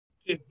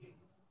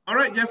All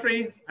right,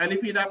 Jeffrey, I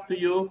leave it up to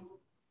you.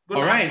 Good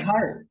All luck. right,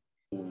 hi.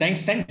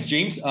 Thanks,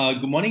 James.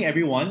 Good morning,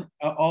 everyone.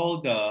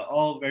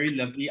 All very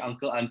lovely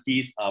uncle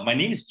aunties. My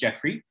name is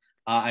Jeffrey.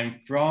 I'm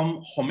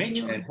from Homage,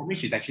 and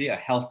Homage is actually a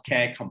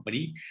healthcare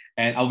company.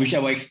 And which I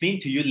will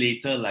explain to you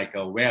later, like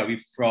where are we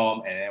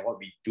from and what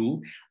we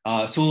do.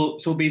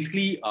 So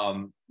basically,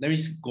 let me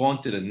just go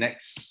on to the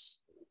next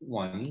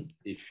one,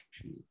 if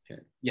you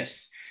can.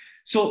 Yes.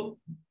 So,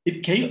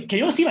 can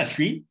you all see my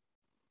screen?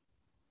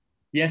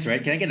 Yes,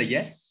 right. Can I get a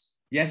yes?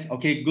 Yes.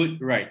 Okay.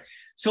 Good. Right.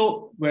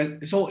 So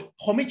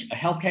Homage, a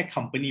healthcare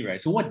company,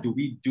 right? So what do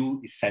we do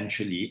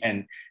essentially,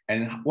 and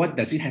what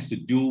does it has to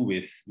do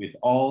with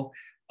all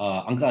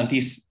uncle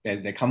aunties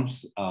that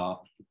comes to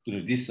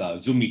this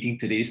Zoom meeting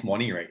today this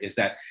morning, right? Is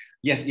that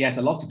yes, it has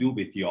a lot to do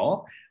with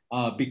y'all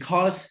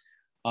because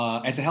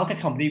as a healthcare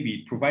company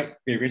we provide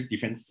various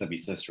different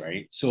services,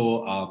 right?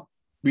 So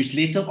which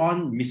later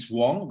on Miss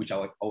Wong, which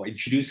I'll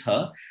introduce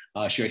her.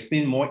 She'll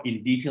explain more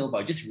in detail, but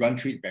I'll just run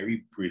through it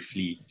very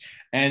briefly.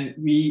 And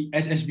we,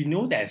 as we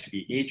know that as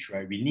we age,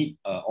 right, we need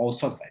all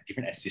sorts of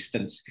different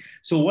assistance.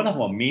 So one of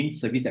our main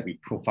service that we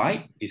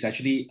provide is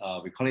actually,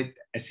 we call it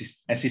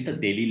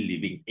assisted daily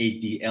living,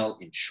 ADL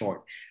in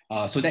short.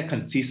 So that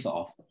consists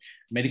of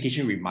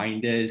medication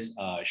reminders,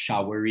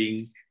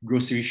 showering,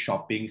 grocery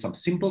shopping, some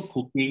simple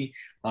cooking,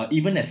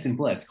 even as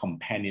simple as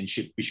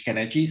companionship, which can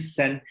actually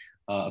send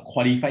a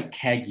qualified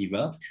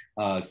caregiver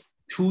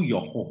to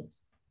your home.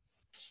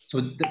 So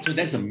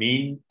that's the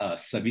main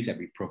service that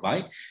we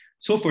provide.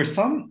 So for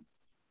some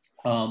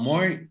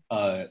more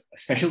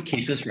special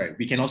cases, right,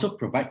 we can also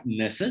provide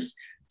nurses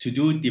to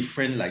do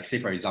different, like say,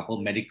 for example,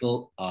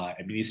 medical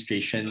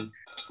administration,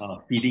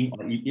 feeding,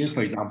 or even,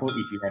 for example,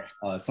 if you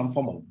have some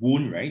form of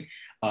wound, right,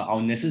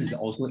 our nurses is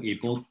also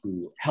able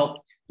to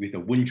help with the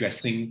wound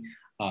dressing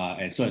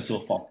and so on and so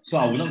forth. So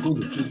I will not go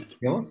into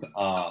details.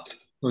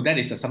 So that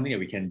is something that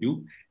we can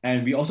do.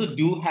 And we also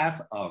do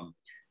have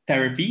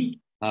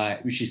therapy,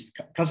 which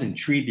comes in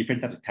 3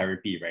 different types of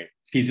therapy, right?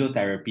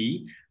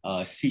 Physiotherapy,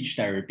 speech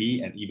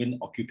therapy, and even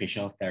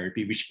occupational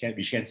therapy, which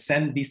can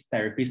send these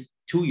therapists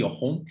to your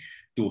home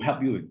to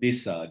help you with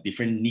these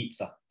different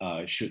needs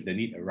should the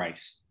need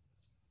arise.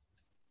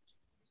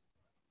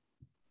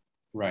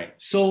 Right.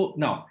 So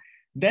now,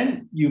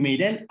 then you may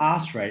then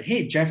ask, right,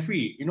 hey,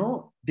 Jeffrey,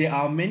 there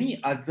are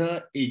many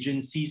other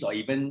agencies or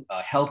even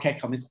healthcare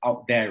companies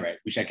out there, right,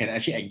 which I can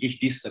actually engage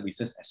these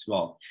services as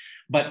well.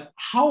 But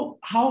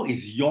how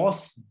is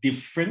yours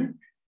different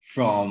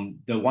from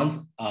the ones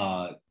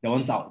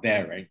out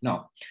there right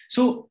now?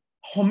 So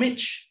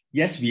Homage,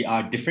 yes, we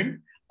are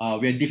different.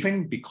 We are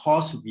different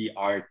because we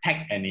are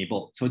tech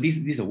enabled. So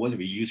these are words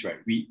we use, right?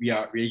 We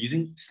are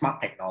using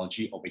smart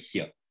technology over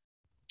here.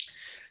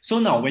 So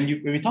now, when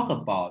we talk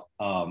about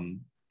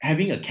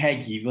having a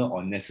caregiver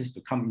or nurses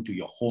to come into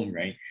your home,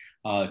 right,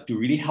 to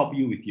really help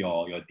you with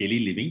your daily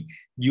living,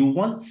 you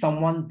want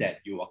someone that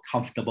you are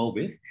comfortable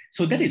with.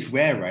 So that is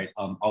where, right,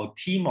 our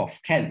team of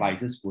care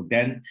advisors will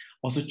then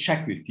also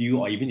check with you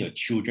or even your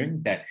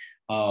children that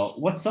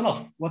what sort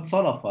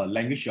of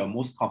language you're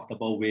most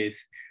comfortable with,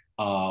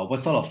 what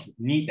sort of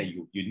need that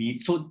you need.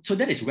 So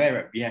that is where,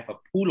 right, we have a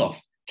pool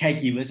of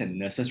caregivers and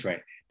nurses,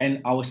 right? And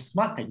our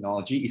smart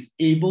technology is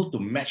able to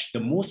match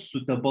the most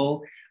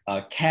suitable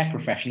care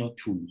professional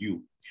to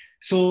you.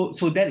 So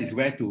that is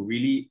where to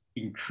really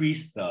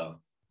increase the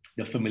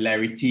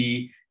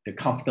familiarity, the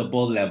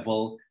comfortable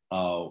level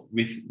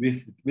with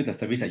the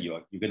service that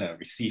you're going to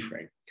receive,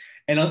 right?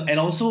 And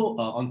also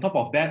on top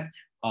of that,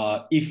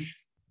 if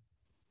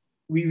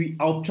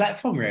our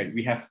platform, right,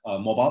 we have a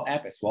mobile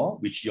app as well,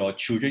 which your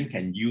children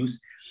can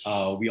use.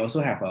 We also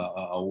have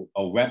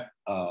a web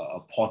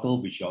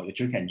portal which your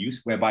children can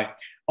use, whereby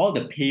all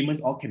the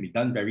payments all can be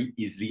done very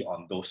easily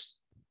on those.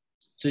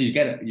 So you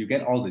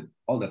get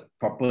all the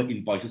proper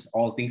invoices,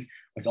 all things,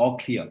 it's all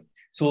clear.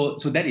 So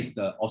that is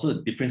also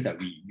the difference that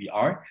we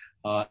are.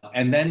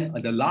 And then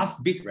the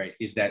last bit, right,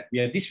 is that we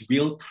have this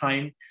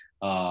real-time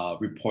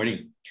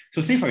reporting.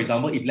 So say, for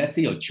example, if let's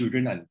say your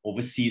children are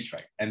overseas,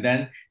 right, and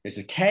then there's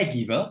a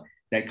caregiver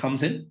that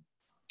comes in.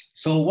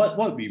 So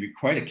what we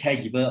require the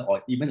caregiver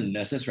or even the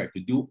nurses, right, to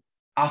do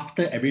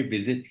after every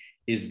visit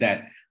is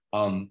that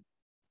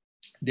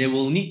they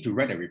will need to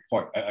write a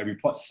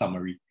report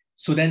summary.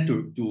 So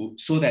then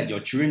so that your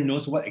children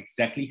knows what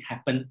exactly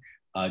happened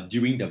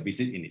during the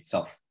visit in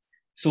itself.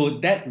 So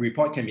that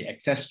report can be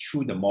accessed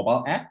through the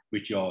mobile app,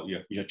 which your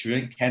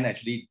children can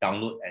actually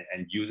download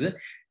and use it,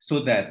 so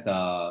that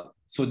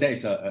there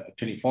is a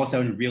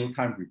 24/7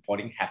 real-time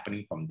reporting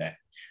happening from there.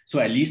 So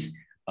at least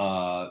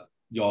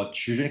your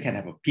children can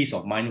have a peace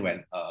of mind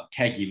when a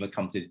caregiver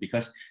comes in,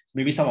 because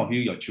maybe some of you,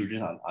 your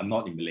children are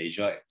not in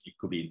Malaysia, it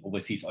could be in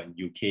overseas or in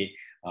UK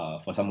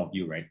for some of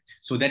you, right?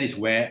 So that is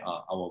where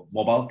our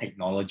mobile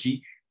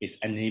technology is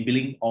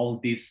enabling all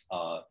these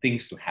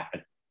things to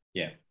happen.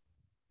 Yeah.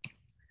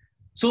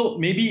 So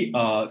maybe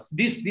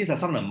these are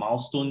some of the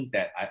milestones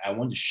that I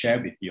want to share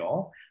with you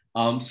all.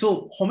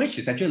 So Homage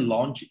is actually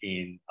launched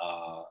in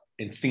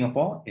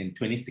Singapore in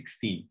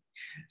 2016.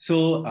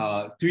 So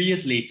 3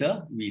 years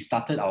later, we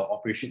started our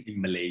operation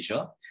in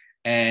Malaysia.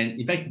 And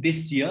in fact,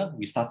 this year,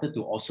 we started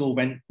to also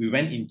we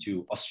went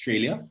into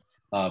Australia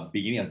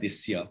beginning of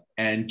this year.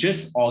 And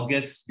just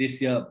August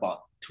this year,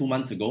 about 2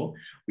 months ago,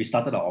 we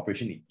started our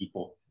operation in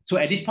Ipoh. So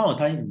at this point of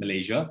time in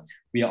Malaysia,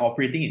 we are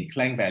operating in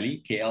Klang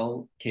Valley,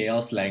 KL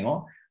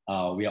Selangor.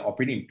 We are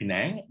operating in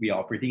Penang, we are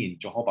operating in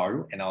Johor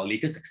Bahru, and our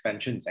latest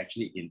expansion is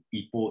actually in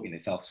Ipoh in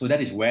itself. So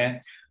that is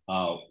where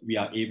we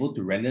are able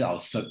to render our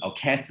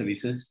care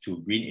services to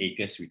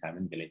GreenAcres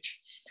Retirement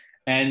Village.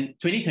 And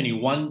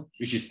 2021,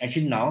 which is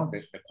actually now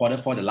the quarter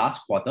for the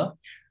last quarter,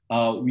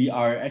 we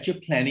are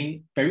actually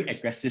planning very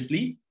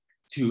aggressively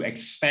to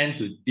expand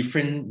to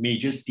different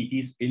major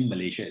cities in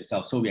Malaysia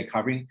itself. So we are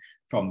covering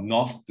from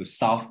north to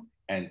south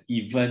and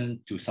even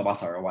to Sabah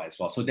Sarawak as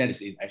well. So that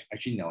is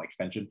actually in our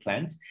expansion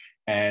plans.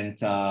 And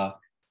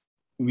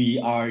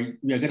we are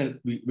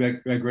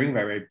growing very,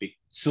 very big.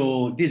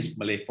 So this is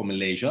for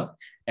Malaysia.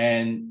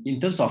 And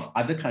in terms of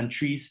other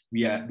countries,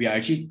 we are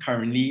actually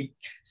currently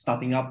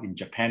starting up in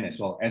Japan as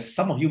well. As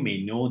some of you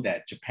may know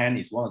that Japan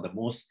is one of the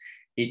most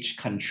aged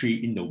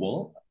country in the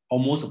world.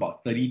 Almost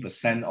about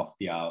 30% of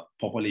their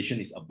population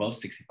is above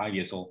 65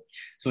 years old.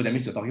 So that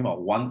means we're talking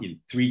about 1 in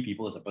 3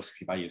 people is above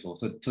 65 years old.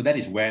 So that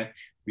is where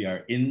we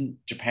are in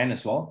Japan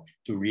as well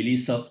to really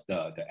serve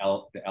the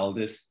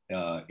elders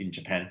in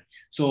Japan.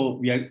 So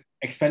we are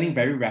expanding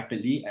very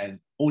rapidly, and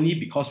only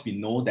because we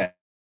know that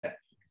the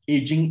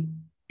aging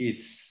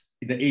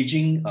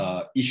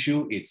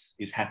issue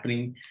is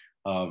happening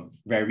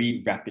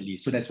very rapidly.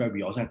 So that's why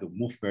we also have to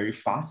move very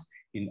fast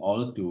in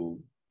order to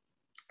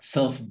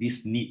serve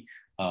this need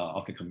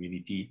of the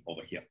community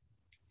over here.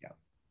 Yeah.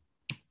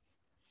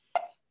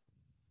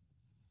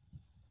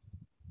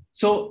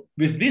 So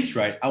with this,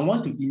 right, I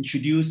want to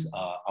introduce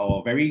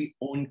our very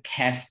own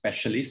care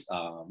specialist,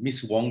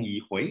 Miss Wong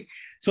Yi Hui.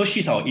 So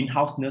she's our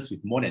in-house nurse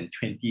with more than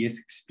 20 years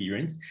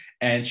experience,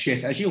 and she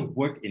has actually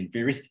worked in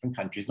various different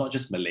countries, not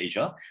just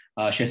Malaysia.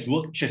 She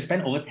has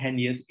spent over 10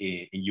 years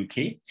in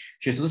UK.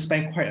 She has also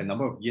spent quite a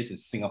number of years in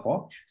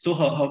Singapore. So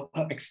her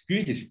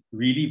experience is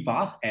really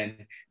vast, and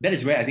that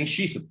is where I think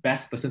she's the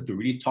best person to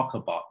really talk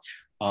about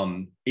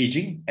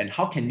aging and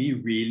how can we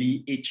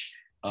really age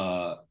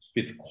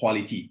with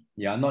quality,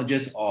 yeah, not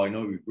just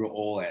we grow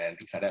old and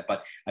things like that.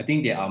 But I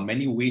think there are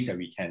many ways that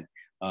we can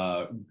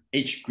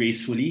age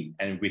gracefully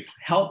and with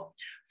help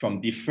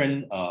from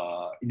different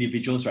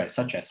individuals, right,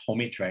 such as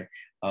Homage, right.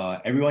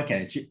 Everyone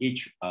can actually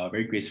age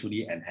very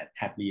gracefully and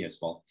happily as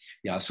well.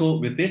 Yeah. So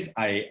with this,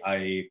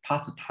 I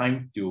pass the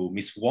time to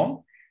Miss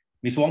Wong.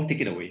 Miss Wong,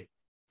 take it away.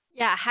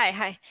 Yeah,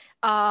 hi.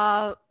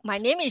 My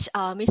name is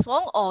Miss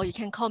Wong, or you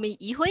can call me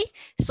Yi Hui.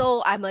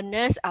 So I'm a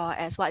nurse,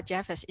 as what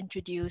Jeff has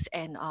introduced,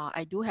 and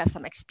I do have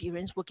some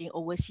experience working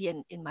overseas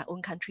and in my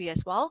own country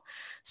as well.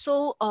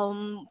 So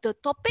the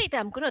topic that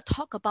I'm going to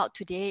talk about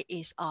today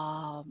is,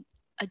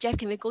 Jeff,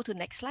 can we go to the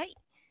next slide?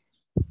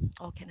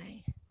 Or can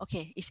I?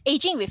 Okay, it's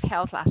aging with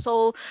health.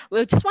 So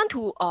we just want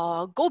to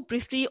go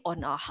briefly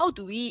on how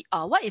do we,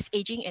 what is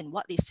aging and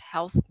what is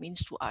health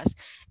means to us,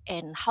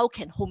 and how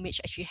can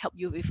Homage actually help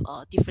you with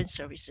different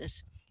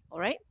services. All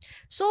right,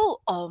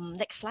 so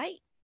next slide.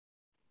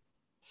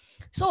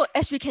 So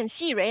as we can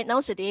see, right,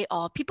 nowadays,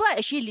 people are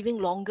actually living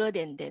longer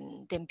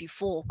than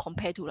before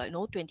compared to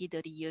 20,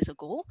 30 years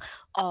ago,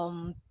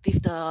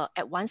 with the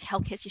advanced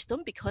healthcare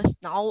system, because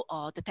now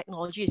the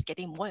technology is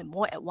getting more and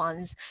more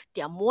advanced.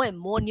 There are more and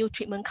more new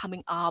treatment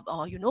coming up,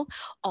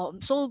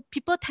 so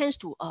people tends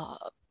to,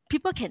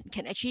 people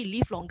can actually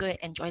live longer and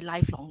enjoy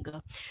life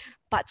longer.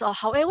 But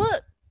however,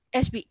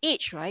 as we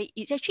age, right,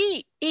 it's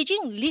actually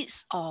aging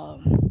leads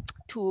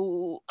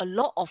to a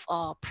lot of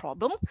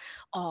problem,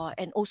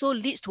 and also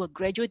leads to a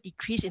gradual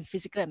decrease in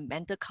physical and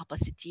mental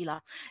capacity.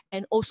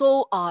 And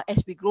also,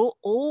 as we grow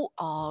old,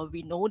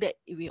 we know that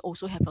we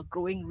also have a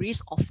growing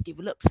risk of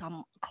develop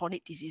some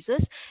chronic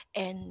diseases,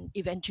 and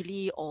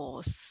eventually,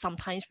 or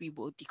sometimes we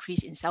will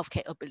decrease in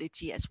self-care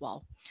ability as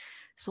well.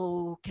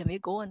 So can we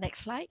go on next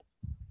slide?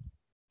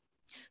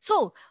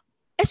 So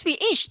as we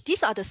age,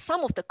 these are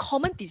some of the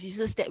common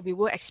diseases that we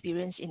will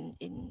experience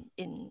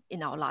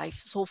in our life.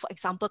 So for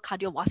example,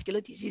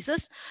 cardiovascular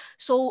diseases.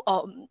 So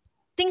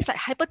things like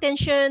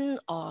hypertension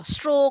or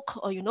stroke,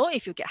 or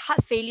if you get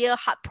heart failure,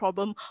 heart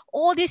problem,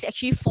 all these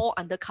actually fall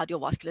under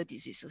cardiovascular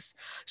diseases.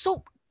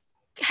 So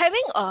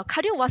having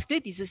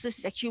cardiovascular diseases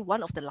is actually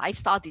one of the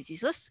lifestyle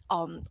diseases.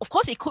 Of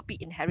course, it could be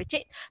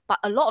inherited, but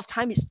a lot of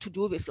time is to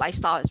do with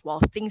lifestyle as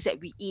well. Things that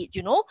we eat,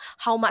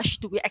 how much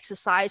do we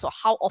exercise, or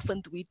how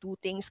often do we do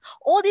things?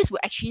 All this will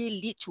actually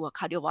lead to a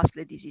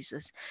cardiovascular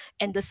diseases.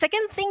 And the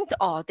second thing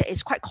that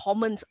is quite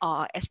common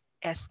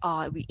as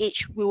we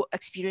age, we will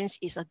experience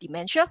is a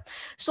dementia.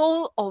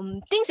 So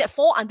things that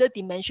fall under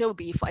dementia will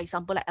be, for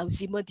example, like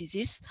Alzheimer's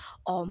disease.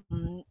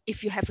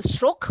 If you have a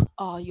stroke,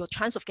 your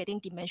chance of getting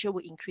dementia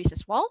will increase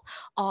as well.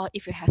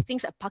 If you have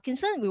things like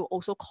Parkinson, it will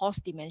also cause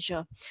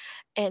dementia.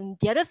 And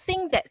the other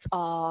thing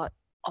that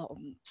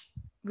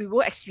we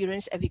will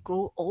experience as we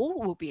grow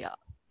old will be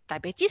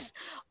diabetes,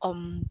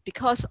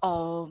 because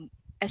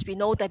as we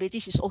know,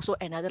 diabetes is also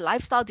another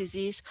lifestyle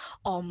disease.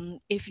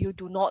 If you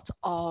do not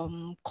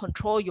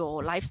control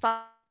your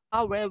lifestyle,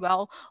 very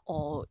well,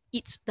 or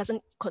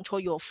doesn't control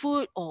your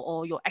food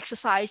or your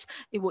exercise,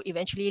 it will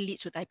eventually lead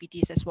to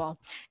diabetes as well.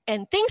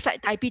 And things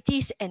like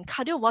diabetes and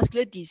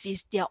cardiovascular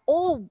disease, they are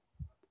all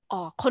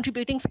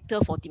contributing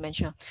factor for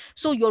dementia.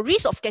 So your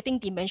risk of getting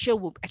dementia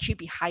will actually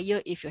be higher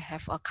if you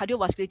have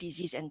cardiovascular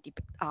disease and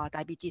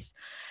diabetes.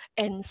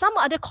 And some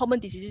other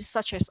common diseases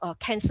such as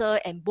cancer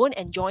and bone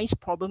and joints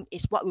problem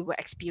is what we will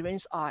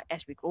experience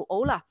as we grow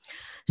older.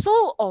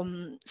 So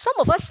some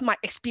of us might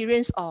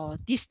experience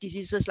these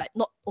diseases, like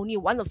not only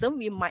one of them,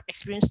 we might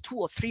experience 2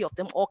 or 3 of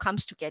them all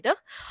comes together.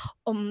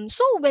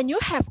 So when you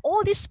have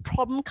all this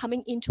problem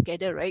coming in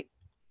together, right,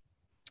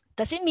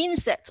 does it mean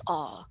that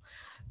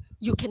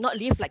you cannot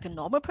live like a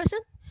normal person?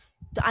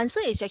 The answer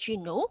is actually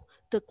no.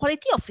 The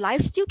quality of life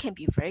still can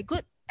be very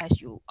good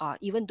as you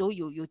even though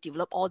you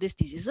develop all these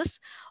diseases.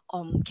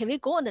 Can we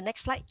go on the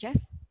next slide, Jeff?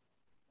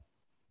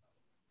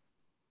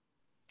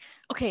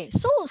 Okay,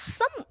 so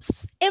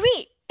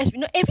as we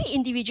know, every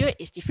individual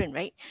is different,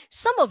 right?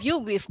 Some of you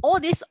with all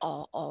this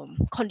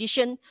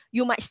condition,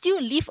 you might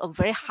still live a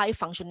very high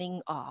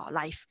functioning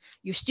life.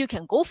 You still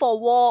can go for a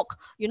walk,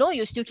 you know,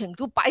 you still can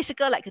do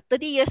bicycle like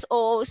 30 years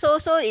old. So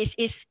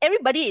it's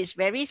everybody is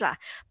varies lah.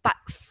 But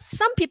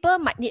some people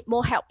might need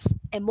more help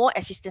and more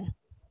assistance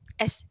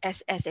as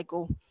they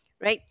go,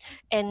 right?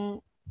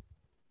 And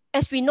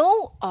as we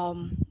know,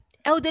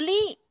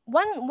 elderly,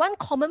 one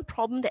common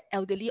problem that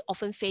elderly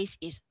often face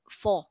is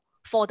fall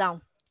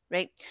down,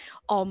 right?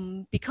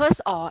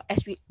 Because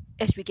as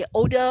we get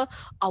older,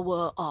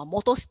 our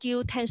motor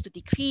skill tends to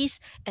decrease,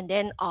 and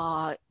then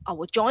our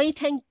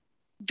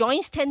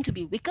joints tend to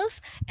be weaker,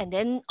 and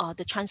then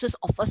the chances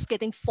of us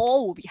getting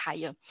fall will be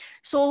higher.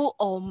 So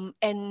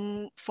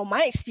and from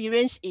my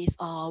experience is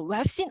we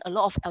have seen a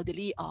lot of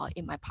elderly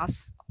in my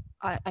past.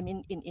 I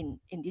mean in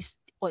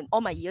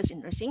all my years in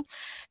nursing,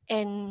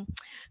 and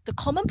the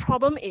common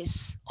problem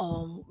is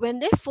when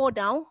they fall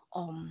down,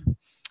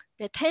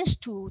 they tends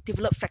to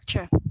develop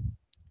fracture,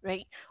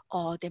 right?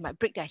 Or they might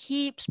break their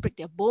hips, break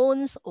their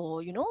bones,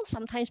 or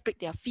sometimes break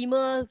their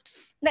femur,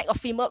 neck of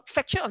femur.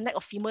 Fracture of neck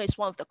of femur is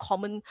one of the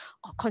common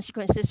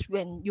consequences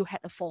when you had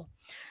a fall.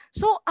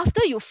 So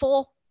after you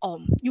fall,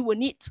 you will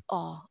need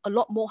a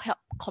lot more help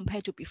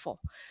compared to before.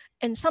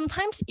 And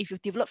sometimes if you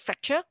develop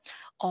fracture,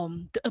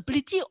 the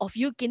ability of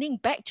you getting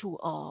back to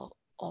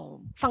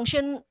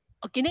function,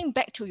 getting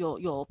back to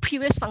your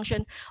previous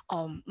function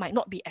might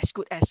not be as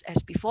good as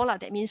before lah.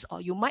 That means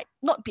you might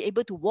not be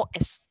able to walk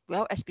as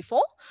well as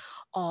before,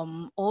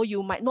 or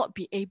you might not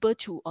be able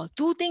to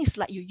do things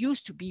like you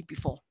used to be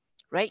before,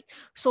 right?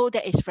 So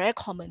that is very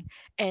common.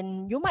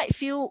 And you might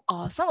feel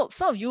some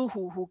of you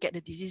who get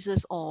the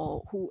diseases,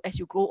 or who as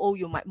you grow old,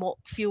 you might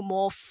feel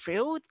more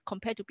frail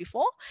compared to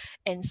before.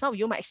 And some of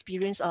you might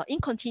experience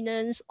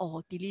incontinence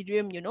or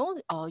delirium.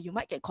 You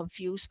might get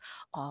confused,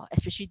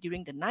 especially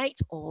during the night,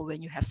 or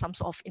when you have some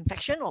sort of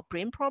infection or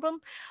brain problem.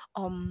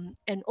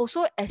 And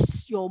also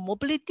as your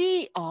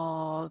mobility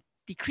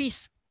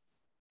decrease,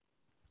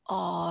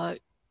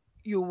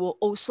 you will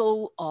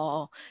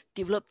also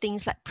develop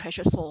things like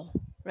pressure sore,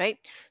 right?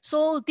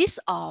 So this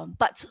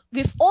but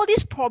with all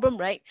this problem,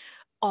 right,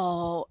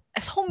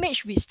 as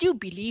Homage, we still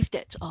believe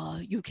that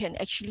you can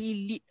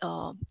actually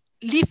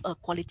live a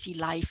quality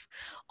life.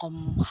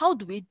 How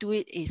do we do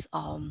it is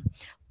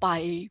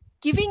by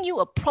giving you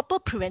a proper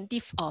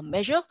preventive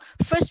measure.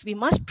 First, we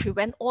must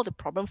prevent all the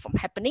problem from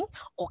happening,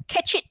 or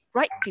catch it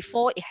right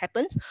before it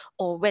happens,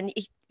 or when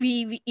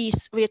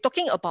we're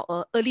talking about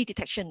early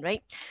detection,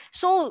 right?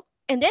 So,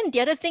 and then the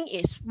other thing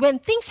is, when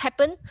things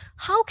happen,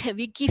 how can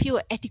we give you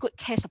adequate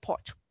care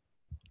support,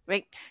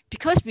 right?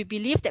 Because we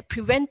believe that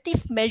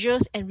preventive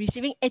measures and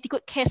receiving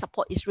adequate care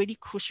support is really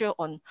crucial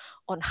on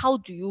how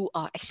do you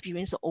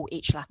experience the old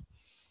age lah.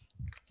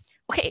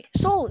 Okay,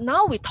 so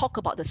now we talk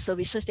about the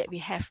services that we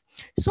have.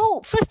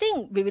 So first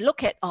thing, we will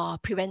look at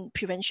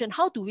prevention.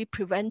 How do we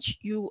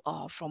prevent you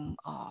from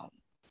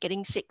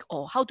getting sick,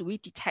 or how do we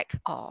detect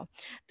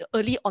the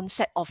early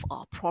onset of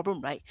a problem,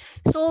 right?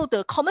 So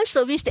the common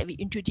service that we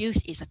introduce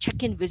is a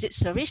check-in visit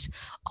service,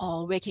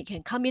 where you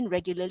can come in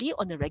regularly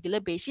on a regular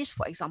basis.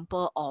 For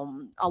example,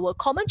 our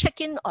common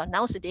check-in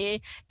nowadays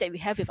that we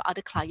have with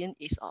other clients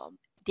is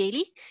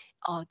daily.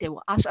 They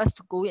will ask us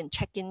to go and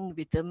check in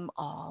with them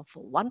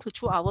for 1 to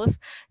 2 hours,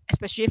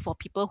 especially for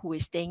people who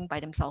is staying by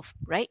themselves,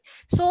 right?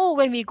 So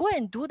when we go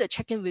and do the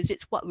check-in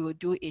visits, what we will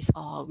do is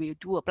we'll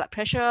do a blood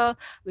pressure.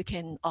 We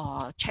can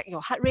check your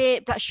heart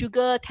rate, blood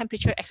sugar,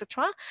 temperature,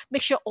 etc.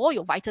 Make sure all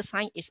your vital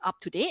sign is up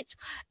to date.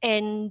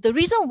 And the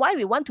reason why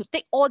we want to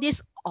take all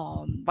this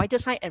vital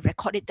sign and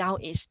record it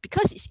down is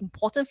because it's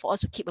important for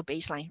us to keep a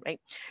baseline, right?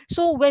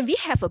 So when we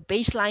have a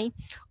baseline,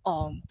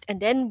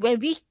 and then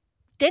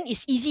then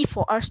it's easy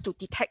for us to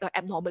detect an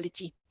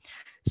abnormality.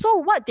 So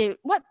what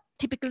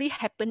typically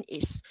happen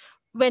is,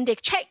 when they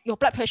check your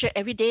blood pressure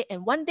every day,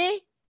 and one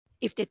day,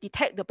 if they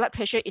detect the blood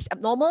pressure is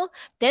abnormal,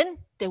 then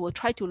they will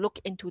try to look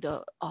into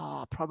the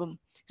problem.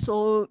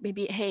 So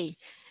maybe, hey,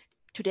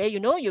 today, you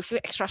know, you feel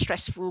extra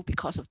stressful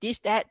because of this,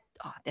 that,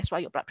 that's why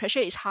your blood pressure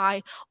is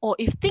high. Or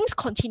if things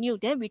continue,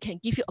 then we can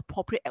give you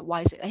appropriate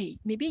advice. Hey,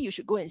 maybe you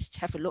should go and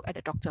have a look at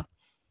the doctor,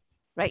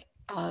 right?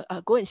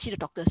 Go and see the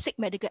doctor, seek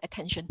medical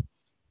attention,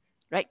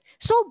 right?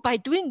 So by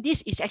doing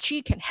this, it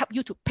actually can help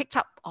you to pick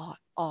up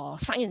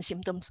signs and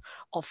symptoms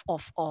of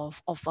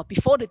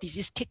before the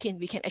disease kick in.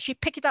 We can actually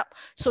pick it up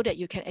so that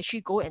you can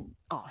actually go and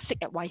seek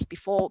advice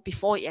before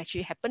it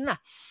actually happened lah.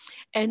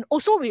 And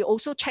also we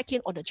also check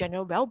in on the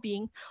general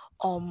well-being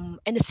and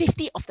the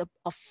safety of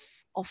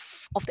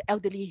the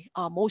elderly,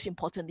 most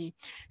importantly.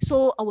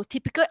 So our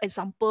typical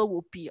example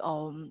would be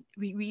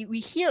we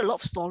hear a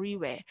lot of story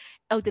where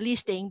elderly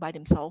staying by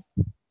themselves,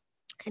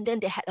 and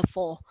then they had a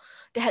fall.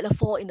 They had a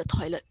fall in the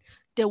toilet.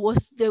 They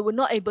were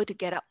not able to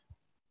get up.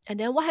 And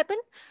then what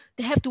happened?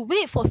 They have to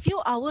wait for a few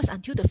hours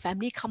until the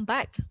family come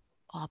back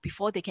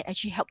before they can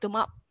actually help them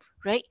up,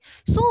 right?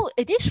 So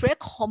it is very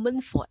common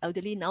for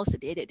elderly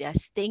nowadays that they are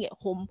staying at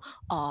home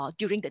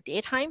during the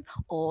daytime,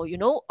 or, you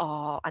know,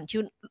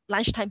 until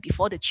lunchtime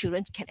before the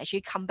children can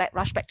actually come back,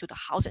 rush back to the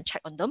house and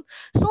check on them.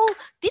 So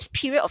this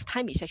period of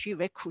time is actually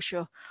very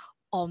crucial.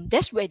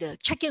 That's where the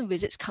check-in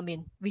visits come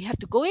in. We have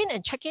to go in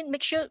and check in,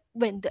 make sure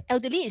when the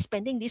elderly is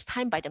spending this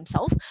time by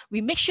themselves,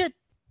 we make sure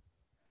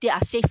they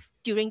are safe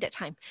during that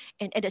time.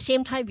 And at the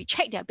same time, we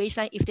check their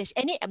baseline. If there's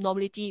any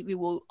abnormality, we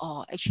will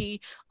actually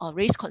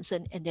raise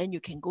concern, and then you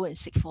can go and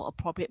seek for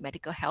appropriate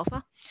medical health.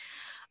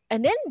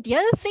 And then the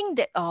other thing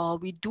that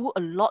we do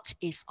a lot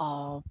is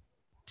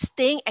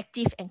staying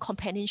active and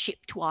companionship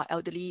to our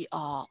elderly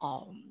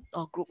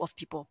group of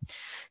people.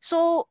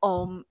 So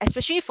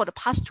especially for the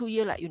past 2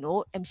 years, like, you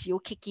know,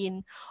 MCO kick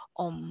in,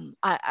 I'm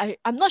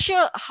not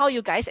sure how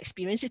you guys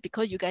experience it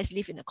because you guys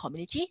live in a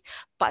community,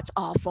 but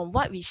from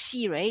what we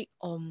see, right,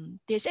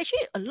 there's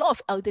actually a lot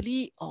of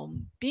elderly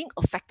being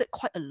affected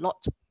quite a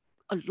lot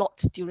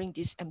during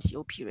this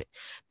MCO period,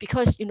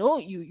 because, you know,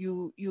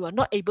 you are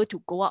not able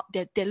to go out.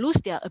 They lose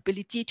their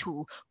ability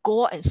to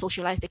go and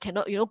socialize. They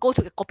cannot, you know, go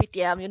to the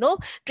kopitiam, you know,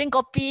 drink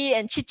coffee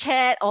and chit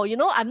chat, or, you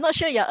know, I'm not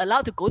sure you're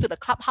allowed to go to the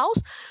clubhouse.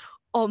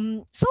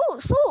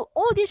 So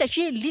all these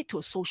actually lead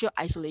to social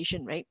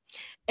isolation, right?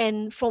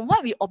 And from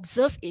what we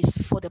observe is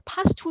for the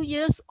past 2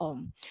 years,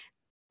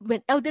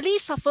 when elderly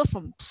suffer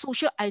from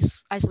social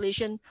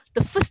isolation,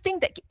 the first thing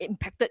that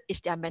impacted is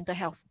their mental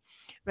health,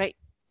 right?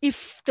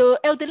 If the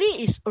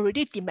elderly is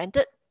already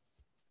demented,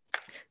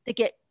 they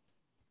get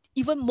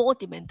even more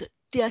demented.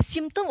 Their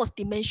symptom of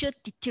dementia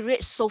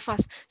deteriorates so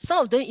fast. Some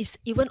of them is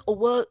even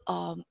over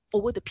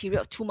the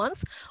period of 2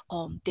 months.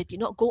 They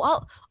did not go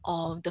out.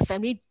 The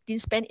family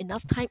didn't spend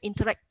enough time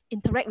interact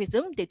with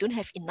them. They don't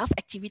have enough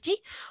activity.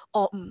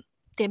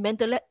 Their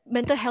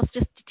mental health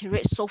just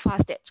deteriorates so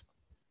fast that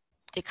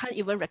they can't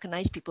even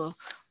recognize people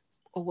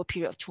over a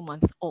period of 2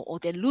 months, or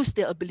they lose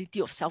their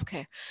ability of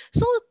self-care.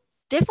 So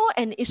therefore,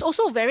 and it's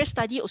also various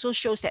study also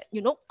shows that,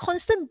 you know,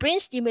 constant brain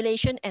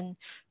stimulation and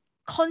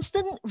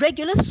constant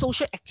regular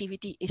social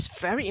activity is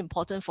very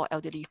important for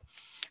elderly.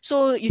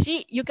 So you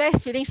see, you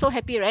guys feeling so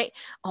happy, right?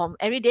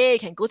 Every day you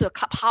can go to a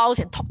clubhouse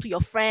and talk to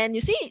your friend.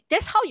 You see,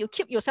 that's how you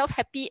keep yourself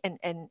happy and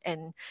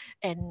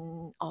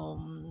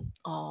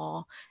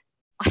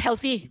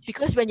healthy,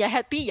 because when you're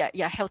happy,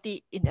 you're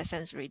healthy in that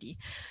sense already.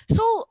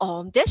 So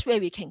that's where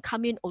we can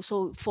come in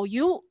also for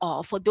you,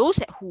 for those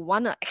who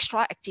want an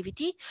extra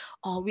activity.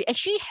 We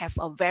actually have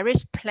a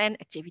various planned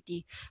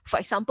activity. For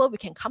example, we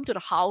can come to the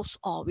house,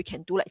 or we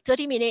can do like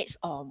 30 minutes.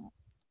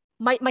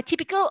 My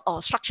typical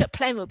structured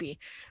plan will be,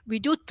 we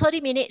do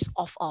 30 minutes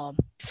of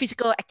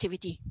physical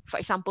activity. For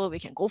example, we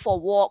can go for a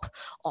walk,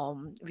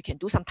 we can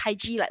do some Tai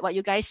Chi, like what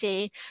you guys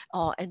say,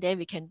 and then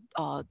we can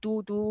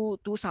do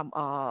some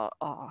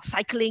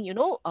cycling, you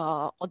know,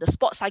 on the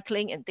spot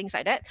cycling and things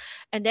like that.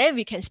 And then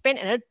we can spend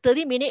another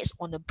 30 minutes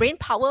on the brain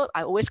power.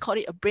 I always call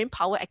it a brain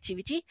power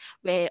activity,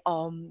 where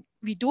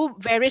we do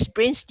various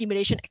brain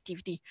stimulation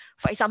activity.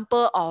 For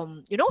example,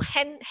 you know,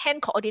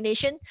 hand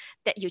coordination,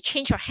 that you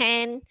change your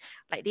hand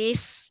like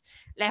this,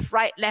 left,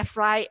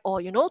 right,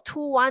 or, you know,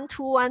 2-1,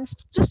 2-1,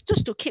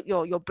 just to keep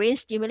your brain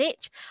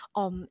stimulate.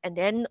 And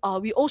then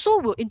we also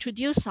will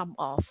introduce some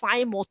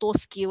fine motor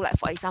skill, like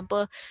for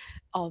example,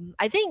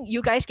 I think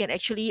you guys can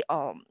actually,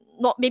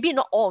 maybe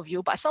not all of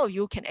you, but some of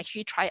you can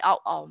actually try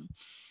out,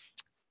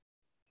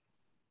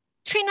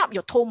 train up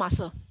your toe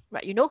muscle,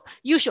 right? You know,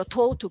 use your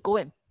toe to go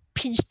and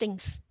pinch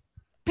things,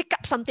 pick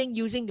up something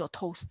using your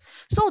toes.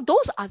 So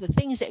those are the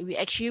things that we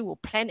actually will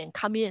plan and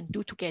come in and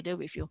do together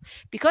with you.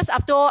 Because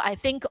after all, I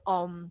think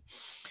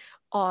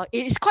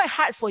it is quite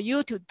hard for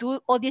you to do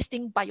all these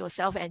things by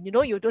yourself, and, you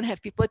know, you don't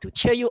have people to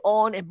cheer you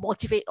on and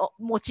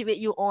motivate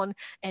you on,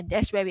 and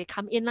that's where we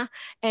come in lah.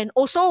 And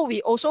also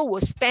we also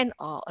will spend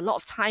a lot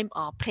of time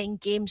playing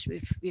games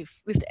with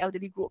the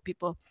elderly group of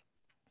people.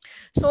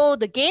 So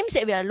the games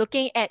that we are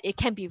looking at, it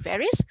can be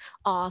various.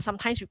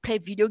 Sometimes we play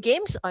video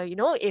games, you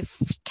know, if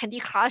Candy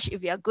Crush,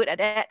 if we are good at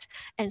that.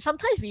 And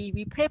sometimes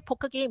we play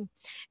poker game.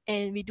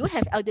 And we do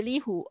have elderly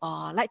who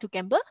like to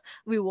gamble.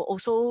 We will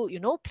also, you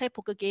know, play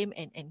poker game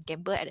and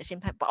gamble at the same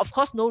time. But of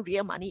course, no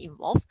real money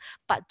involved.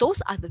 But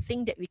those are the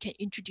things that we can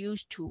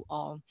introduce to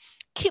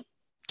keep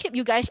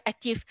you guys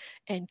active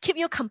and keep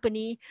your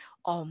company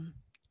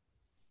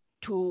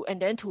to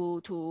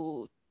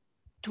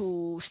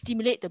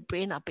stimulate the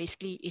brain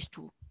basically is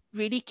to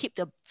really keep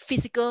the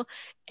physical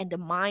and the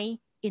mind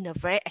in a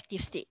very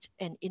active state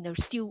and in a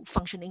still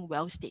functioning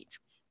well state.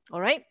 All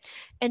right.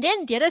 And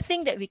then the other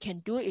thing that we can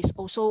do is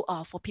also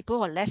for people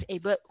who are less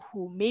able,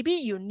 who maybe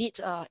you need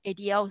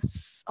ADL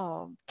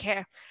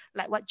care,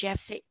 like what Jeff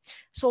said.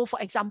 So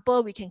for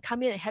example, we can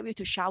come in and help you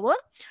to shower.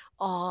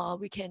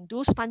 We can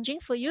do sponging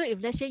for you if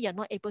let's say you're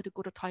not able to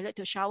go to the toilet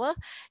to shower.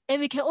 And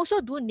we can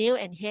also do nail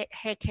and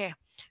hair care.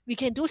 We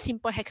can do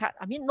simple haircut.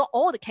 I mean, not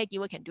all the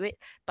caregiver can do it,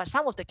 but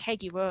some of the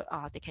caregiver,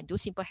 they can do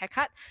simple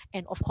haircut.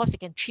 And of course, they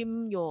can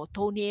trim your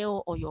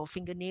toenail or your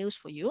fingernails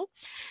for you.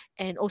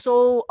 And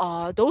also,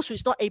 those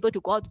who's not able to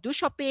go out to do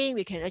shopping,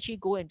 we can actually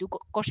go and do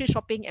grocery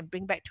shopping and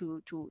bring back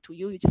to you.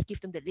 You just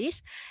give them the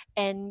list.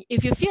 And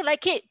if you feel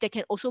like it, they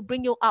can also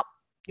bring you up,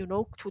 you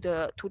know, to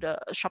the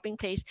shopping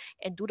place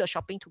and do the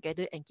shopping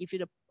together and give you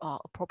the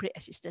appropriate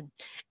assistance.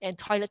 And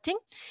toileting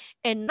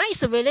and night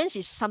surveillance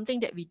is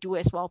something that we do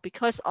as well,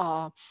 because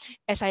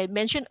as I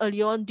mentioned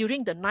earlier on,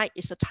 during the night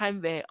is the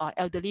time where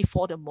elderly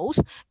fall the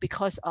most,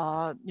 because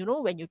you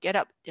know, when you get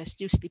up, they're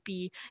still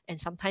sleepy, and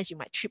sometimes you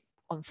might trip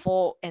on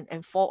fall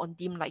and fall on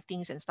dim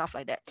lightings and stuff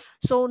like that.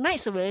 So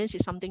night surveillance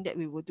is something that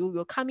we will do.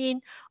 We'll come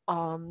in,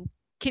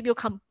 keep you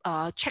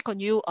check on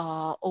you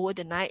over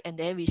the night, and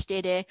then we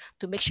stay there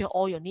to make sure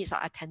all your needs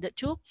are attended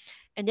to.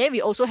 And then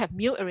we also have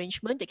meal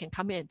arrangement. They can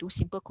come in and do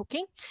simple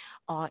cooking,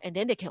 and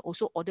then they can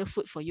also order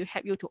food for you,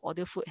 help you to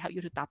order food, help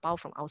you to tapao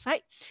from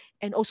outside.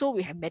 And also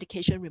we have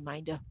medication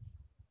reminder.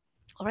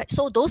 All right,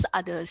 so those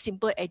are the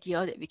simple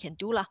idea that we can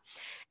do lah.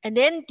 And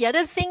then the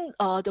other thing,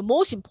 the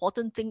most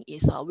important thing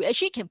is we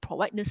actually can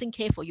provide nursing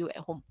care for you at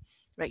home.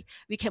 Right,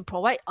 we can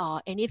provide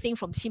anything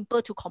from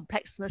simple to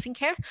complex nursing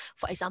care.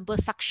 For example,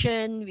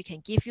 suction, we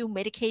can give you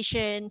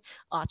medication,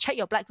 check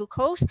your blood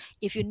glucose.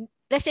 If you,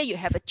 let's say you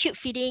have a tube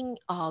feeding,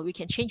 we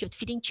can change your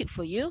feeding tube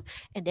for you,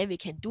 and then we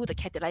can do the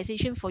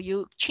catheterization for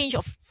you, change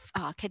of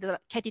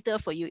catheter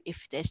for you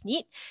if there's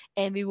need.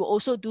 And we will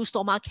also do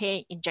stoma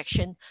care,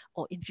 injection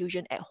or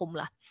infusion at home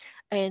lah.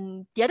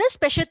 And the other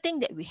special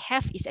thing that we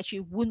have is actually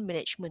wound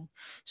management.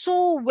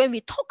 So when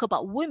we talk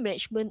about wound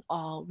management,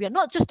 we are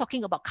not just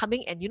talking about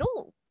coming and, you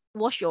know,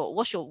 wash your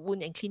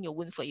wound and clean your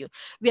wound for you.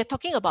 We are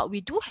talking about,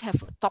 we do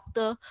have a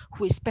doctor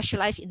who is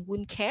specialized in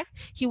wound care.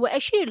 He will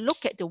actually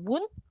look at the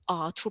wound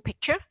through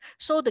picture.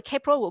 So the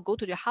care pro will go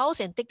to your house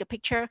and take the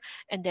picture,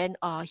 and then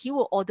he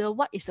will order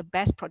what is the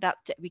best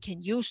product that we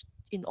can use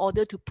in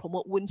order to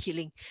promote wound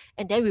healing.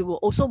 And then we will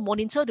also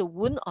monitor the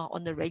wound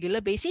on a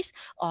regular basis,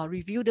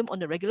 review them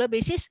on a regular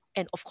basis.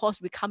 And of course,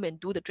 we come and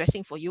do the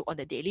dressing for you on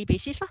a daily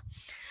basis lah.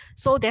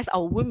 So that's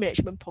our wound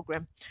management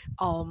program.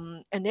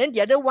 And then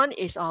the other one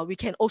is we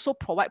can also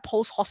provide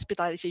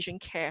post-hospitalization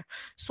care.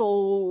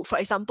 So for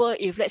example,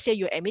 if let's say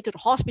you're admitted to the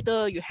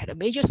hospital, you had a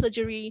major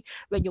surgery,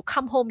 when you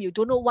come home, you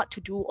don't know what to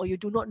do or you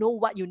do not know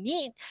what you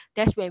need,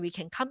 that's when we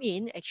can come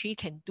in, actually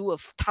can do a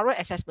thorough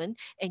assessment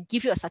and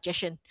give you a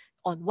suggestion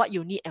on what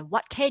you need and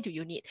what care do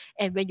you need.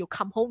 And when you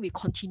come home, we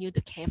continue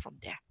the care from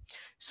there.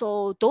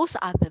 So those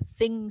are the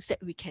things that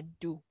we can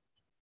do.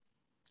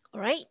 All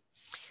right.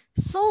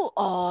 So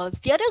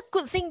the other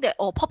good thing that,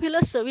 or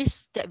popular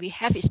service that we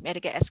have is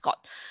medical escort.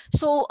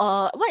 So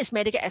what is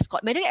medical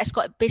escort? Medical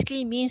escort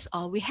basically means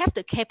we have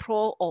the care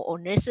pro or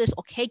nurses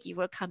or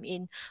caregiver come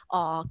in,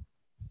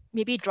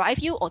 maybe drive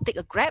you or take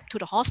a Grab to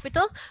the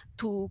hospital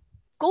to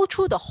go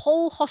through the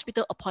whole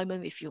hospital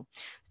appointment with you.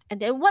 And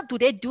then what do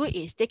they do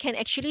is they can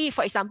actually,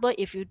 for example,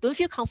 if you don't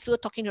feel comfortable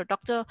talking to a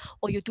doctor,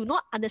 or you do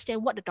not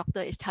understand what the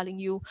doctor is telling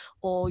you,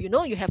 or you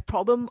know you have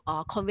problem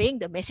conveying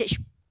the message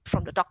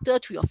from the doctor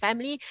to your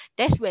family,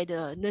 that's where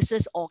the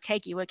nurses or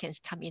caregiver can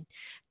come in.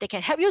 They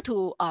can help you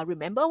to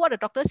remember what the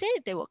doctor said.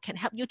 They can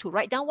help you to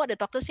write down what the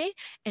doctor said.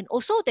 And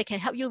also they can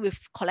help you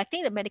with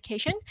collecting the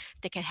medication.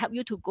 They can help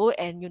you to go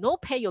and, you know,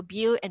 pay your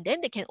bill. And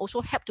then they can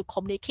also help to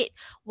communicate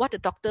what the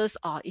doctors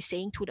is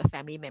saying to the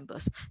family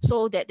members.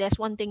 So that's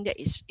one thing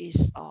that is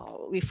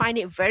we find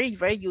it very,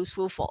 very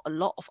useful for a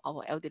lot of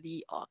our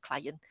elderly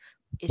clients.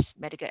 Is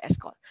medical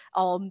escort.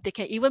 They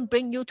can even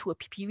bring you to a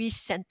PPV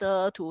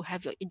center to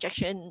have your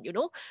injection, you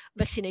know,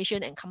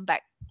 vaccination, and come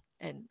back.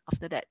 And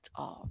after that,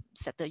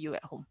 settle you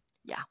at home.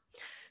 Yeah.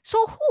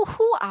 So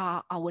who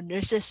are our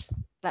nurses?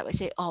 like I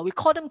say, we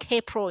call them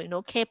care pro, you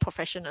know, care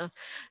professional.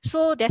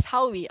 So that's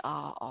how we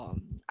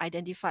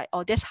identify,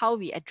 or that's how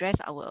we address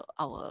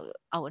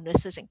our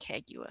nurses and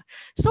caregiver.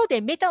 So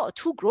they made out a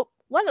two group.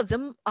 One of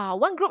them,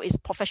 one group is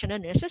professional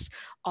nurses.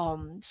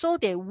 So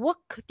they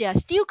are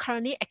still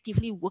currently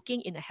actively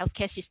working in the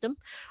healthcare system.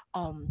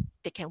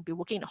 They can be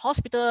working in a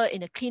hospital,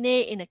 in a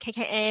clinic, in a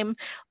KKM.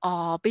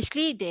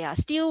 Basically, they are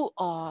still,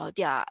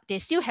 they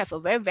still have a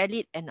very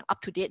valid and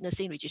up-to-date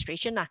nursing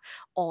registration,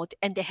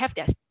 and they have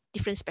their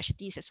different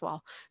specialties as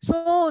well.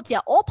 So they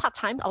are all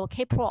part-time, our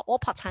K-Pro are all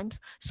part-times,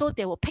 so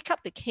they will pick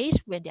up the case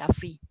when they are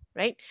free,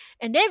 right?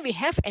 And then we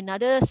have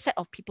another set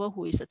of people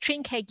who is a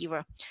trained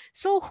caregiver.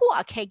 So who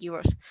are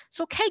caregivers?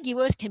 So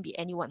caregivers can be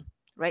anyone,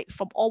 right?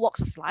 From all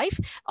walks of life.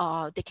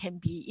 They can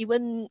be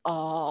even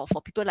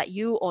for people like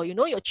you, or you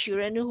know, your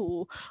children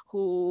who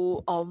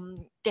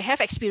they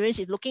have experience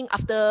in looking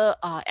after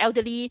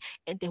elderly,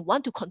 and they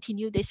want to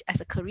continue this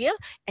as a career,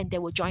 and they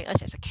will join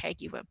us as a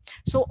caregiver.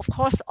 So of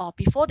course,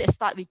 before they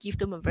start, we give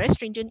them a very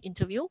stringent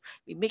interview.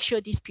 We make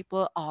sure these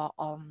people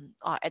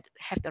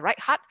have the right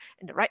heart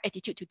and the right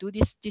attitude to do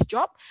this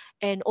job,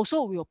 and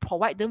also we will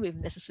provide them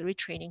with necessary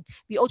training.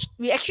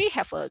 We actually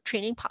have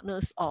training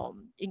partners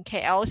in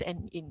KLs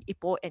and in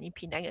Ipoh and in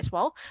Penang as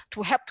well,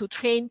 to help to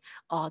train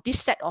this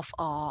set of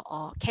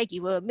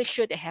caregiver, make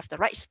sure they have the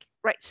right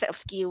set of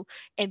skill,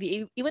 and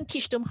we even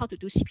teach them how to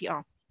do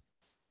CPR.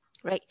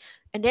 Right,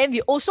 and then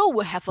we also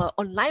will have an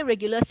online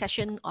regular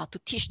session to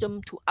teach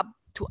them to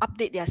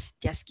update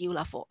their skill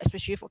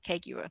especially for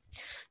caregiver.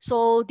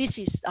 So this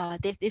is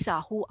these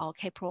are who our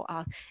care pro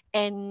are.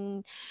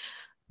 And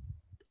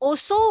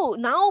also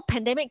now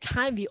pandemic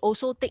time, we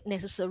also take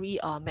necessary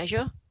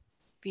measure.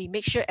 We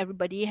make sure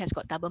everybody has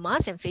got double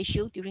mask and face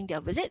shield during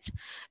their visits,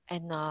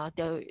 and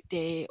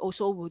they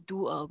also will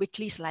do a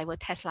weekly saliva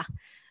test lah.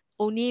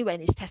 Only when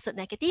it's tested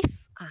negative,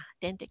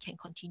 then they can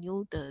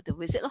continue the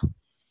visit lah.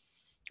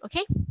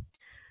 Okay,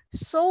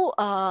 so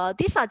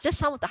these are just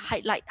some of the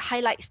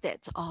highlights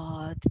that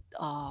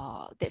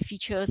that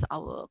features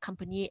our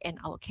company and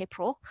our Care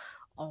Pro,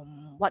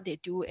 what they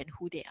do and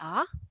who they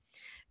are.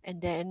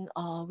 And then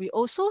we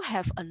also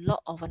have a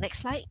lot of, next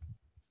slide.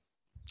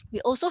 We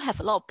also have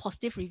a lot of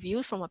positive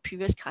reviews from a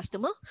previous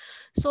customer.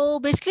 So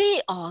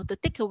basically, the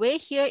takeaway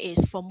here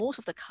is, for most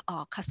of the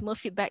customer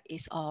feedback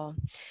is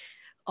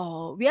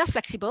we are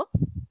flexible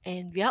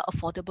and we are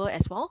affordable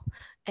as well.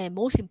 And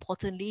most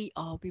importantly,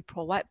 we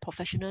provide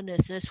professional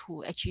nurses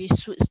who actually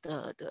suits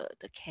the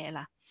care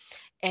lah.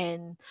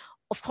 And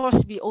of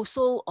course, we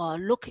also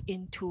look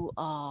into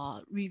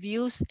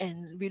reviews,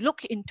 and we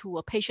look into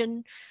a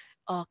patient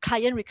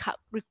client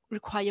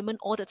requirement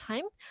all the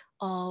time.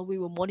 We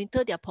will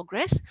monitor their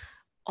progress,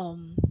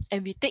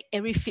 and we take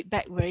every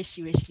feedback very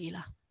seriously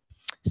lah.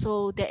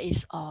 So that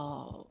is,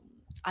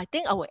 I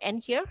think I will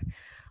end here.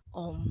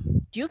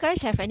 Do you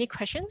guys have any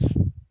questions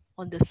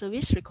on the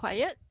service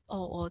required,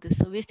 or the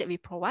service that we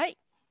provide?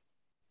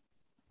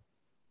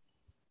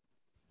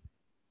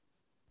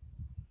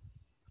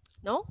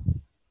 No?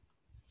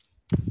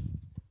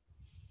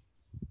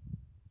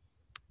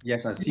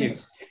 Yes, I see.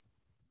 Yes.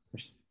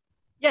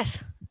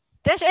 Yes.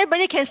 That's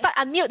everybody can start,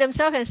 unmute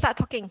themselves and start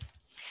talking.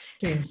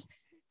 Okay.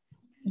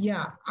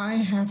 Yeah, I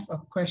have a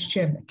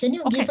question. Can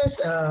you Okay. give us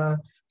a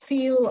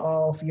feel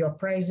of your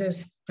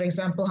prices? For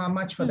example, how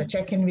much for the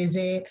check-in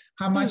visit,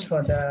 how much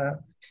for the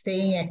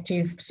staying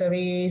active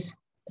service,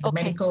 the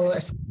Okay. medical.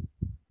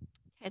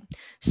 Okay.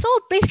 So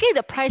basically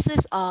the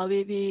prices,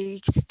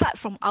 we start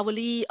from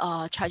hourly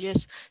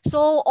charges.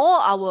 So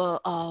all our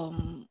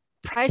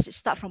price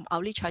start from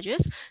hourly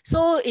charges.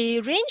 So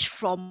it range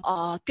from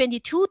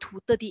 22 to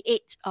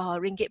 38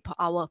 ringgit per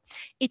hour.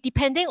 It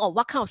depending on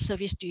what kind of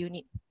service do you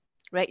need.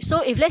 Right.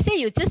 So if let's say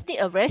you just need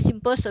a very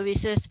simple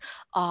services,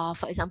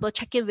 for example,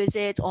 check-in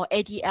visits or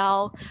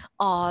ADL,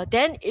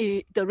 then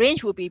the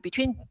range will be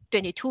between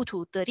 22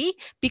 to 30.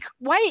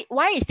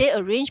 Why is there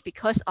a range?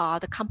 Because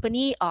the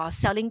company are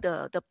selling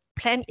the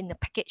plan in the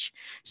package.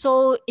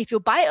 So if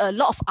you buy a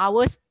lot of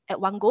hours at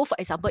one go, for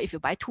example, if you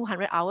buy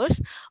 200 hours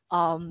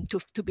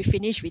to be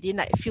finished within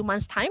like a few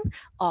months time,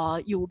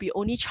 you will be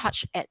only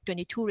charged at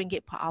 22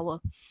 ringgit per hour.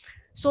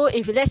 So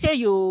if let's say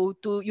you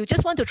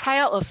just want to try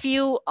out a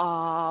few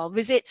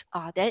visits,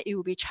 then it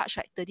will be charged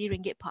like 30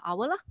 ringgit per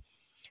hour lah.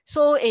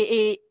 So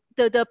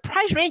the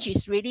price range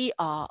is really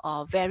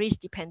varies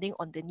depending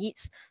on the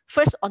needs.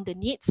 First on the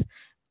needs,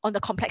 on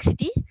the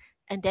complexity,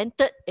 and then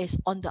third is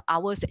on the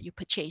hours that you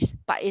purchase.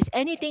 But it's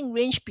anything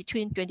range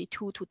between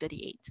 22 to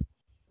 38.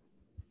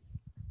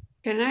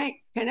 Can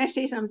I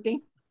say something?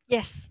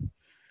 Yes.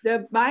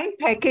 The buying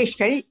package,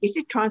 is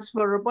it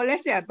transferable?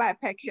 Let's say I buy a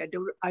package,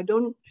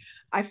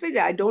 I feel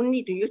that I don't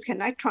need to use.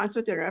 Can I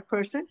transfer to that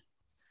person?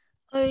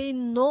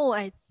 No,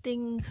 I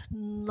think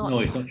not. No,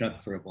 it's not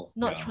transferable.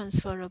 Not Yeah.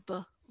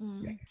 transferable.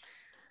 Yeah.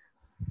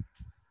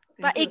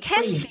 But it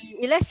can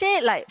be, let's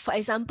say, like for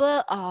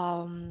example,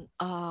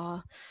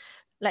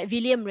 like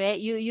William, right?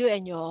 You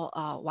and your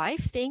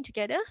wife staying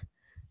together.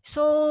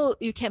 So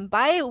you can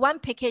buy one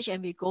package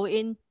and we go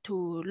in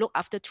to look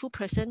after 2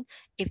 person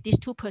if these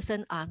 2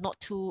 person are not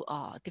too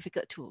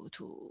difficult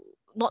to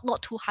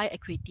not too high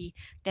acuity,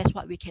 that's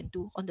what we can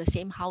do on the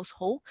same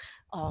household.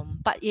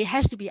 But it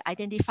has to be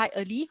identified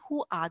early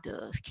who are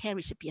the care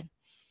recipient.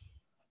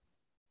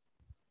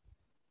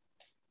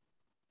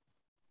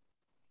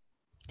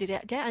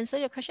 Did I answer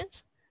your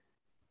questions?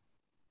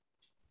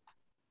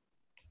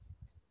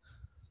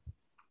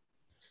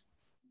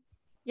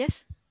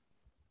 Yes?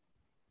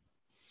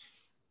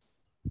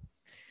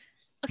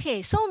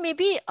 Okay, so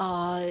maybe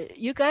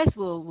you guys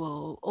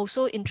will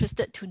also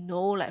interested to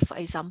know, like for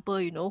example,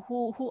 you know,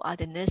 who are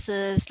the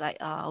nurses, like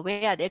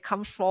where are they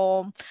come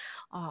from,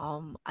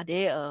 are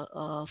they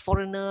a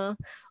foreigner?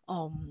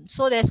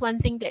 So there's one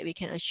thing that we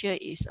can assure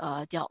is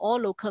they are all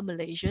local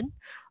Malaysian.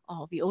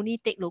 We only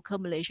take local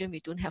Malaysian,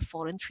 we don't have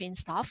foreign trained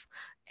staff,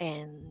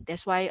 and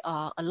that's why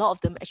a lot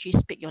of them actually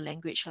speak your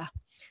language lah.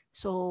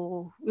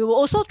 So we will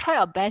also try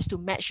our best to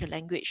match the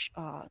language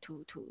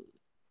to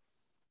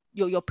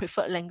your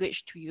preferred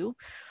language to you.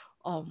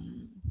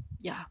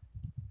 Yeah,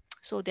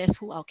 so that's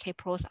who our care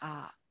pros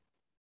are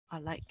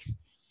like.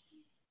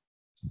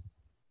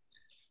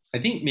 I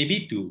think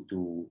maybe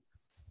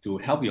to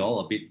help you all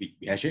a bit,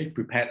 we actually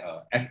prepared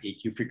a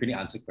FAQ, frequently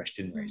answered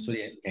question, right? So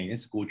that you can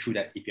just go through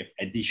that. If you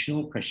have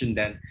additional question,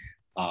 then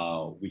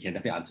we can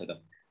definitely answer them.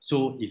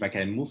 So if I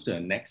can move to the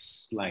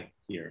next slide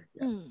here.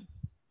 Yeah.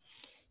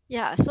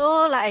 Yeah,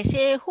 so like I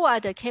say, who are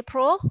the care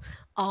pro?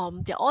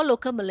 They're all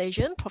local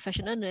Malaysian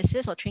professional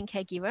nurses or trained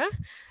caregiver,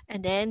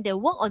 and then they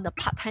work on a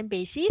part-time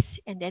basis,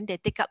 and then they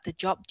take up the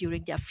job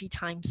during their free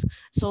times.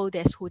 So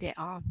that's who they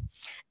are.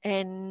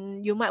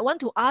 And you might want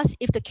to ask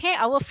if the care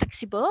hour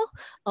flexible.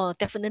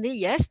 Definitely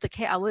yes, the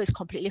care hour is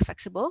completely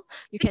flexible.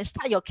 You can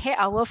start your care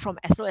hour from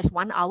as low as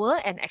 1 hour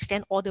and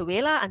extend all the way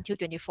until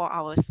 24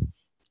 hours.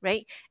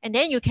 Right? And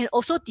then you can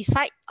also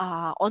decide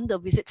on the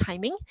visit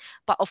timing.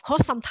 But of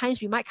course,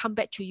 sometimes we might come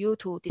back to you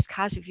to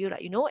discuss with you,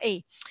 like, you know,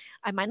 hey,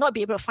 I might not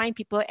be able to find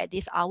people at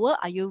this hour.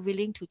 Are you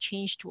willing to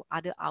change to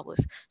other hours?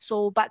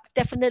 So, but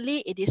definitely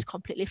it is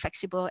completely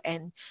flexible,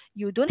 and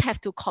you don't have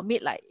to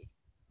commit like,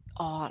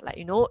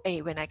 you know,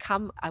 hey, when I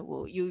come, I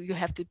will, you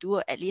have to do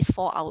at least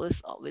 4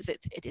 hours of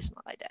visit. It is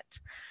not like that.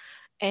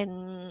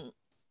 And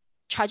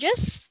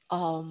charges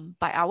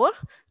by hour,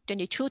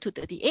 22 to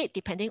 38,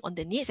 depending on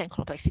the needs and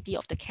complexity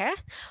of the care.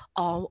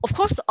 Of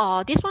course,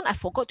 this one I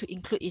forgot to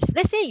include is,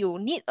 let's say you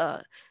need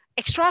a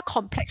extra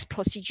complex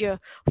procedure.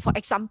 For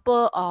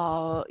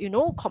example, you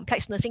know,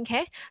 complex nursing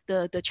care,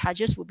 the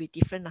charges will be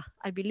different.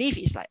 I believe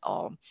it's like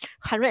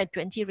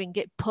 120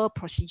 ringgit per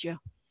procedure.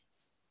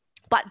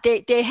 But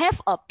they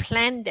have a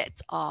plan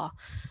that's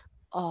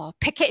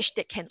package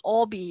that can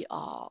all be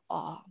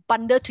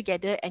bundled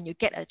together, and you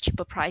get a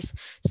cheaper price.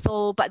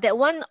 So, but that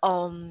one,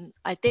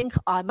 I think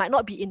I might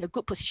not be in a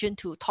good position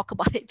to talk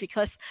about it,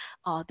 because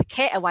the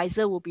care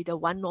advisor will be the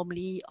one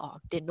normally,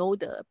 they know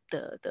the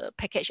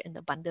package and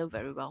the bundle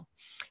very well.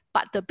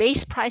 But the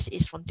base price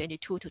is from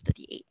 22 to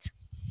 38.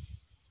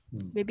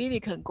 Maybe we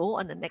can go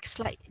on the next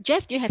slide.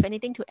 Jeff, do you have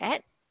anything to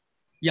add?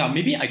 Yeah,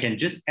 maybe I can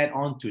just add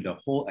on to the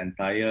whole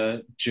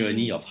entire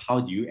journey of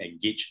how do you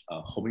engage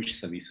Homage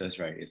services,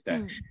 right? Is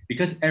that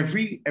because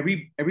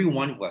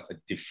everyone will have a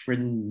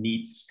different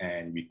need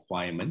and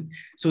requirement.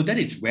 So that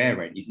is where,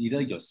 right, it's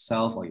either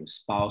yourself or your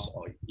spouse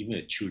or even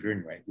your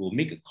children, right, will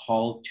make a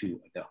call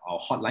to our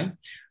hotline.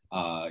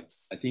 I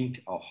think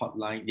our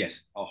hotline,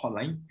 yes, our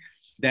hotline.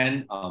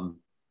 Then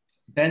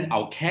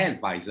our care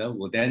advisor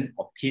will then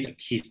obtain a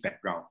case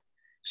background.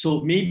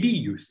 So maybe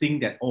you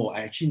think that, oh,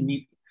 I actually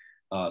need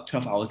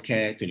 12 hours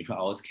care, 24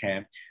 hours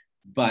care,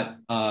 but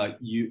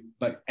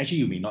actually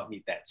you may not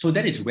need that. So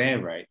that is where,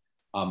 right,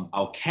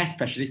 our care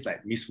specialist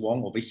like Ms.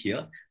 Wong over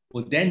here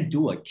will then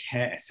do a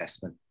care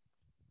assessment.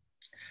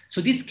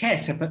 So this care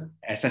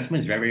assessment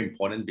is very, very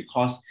important,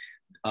 because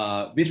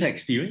with her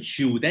experience,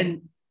 she will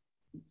then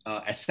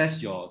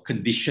assess your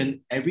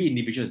condition. Every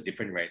individual is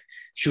different, right?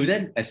 She'll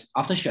then,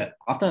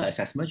 after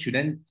assessment, she'll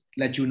then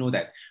let you know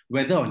that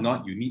whether or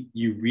not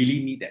you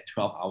really need that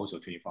 12 hours or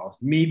 24 hours.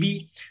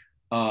 Maybe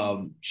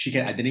she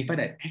can identify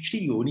that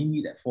actually you only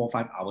need that 4 or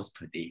 5 hours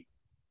per day.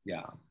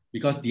 Yeah,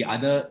 because the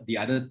other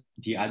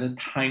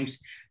times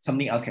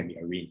something else can be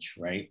arranged,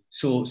 right?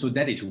 So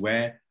that is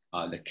where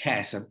the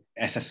care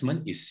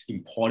assessment is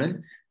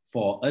important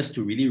for us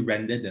to really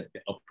render the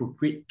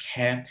appropriate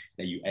care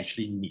that you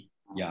actually need.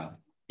 Yeah,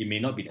 it may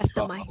not be the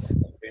 12 hours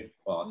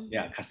or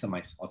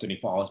customized or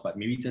 24 hours, but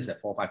maybe just at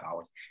 4 or 5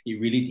 hours.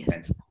 It really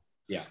depends.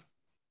 Yes. Yeah.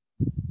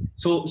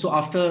 So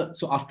after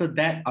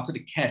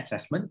the care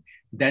assessment,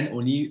 then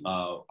only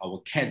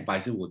our care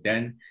advisor will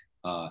then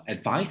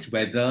advise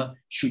whether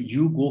should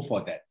you go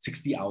for that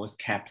 60 hours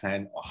care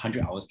plan or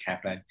 100 hours care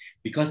plan,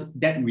 because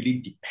that really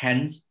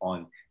depends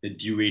on the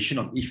duration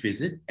of each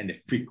visit and the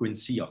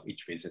frequency of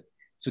each visit.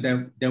 So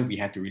then we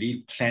have to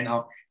really plan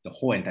out the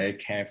whole entire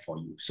care for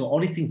you. So all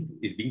these things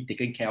is being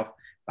taken care of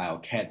by our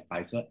care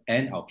advisor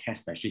and our care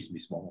specialist,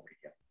 Ms. Wong over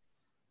here.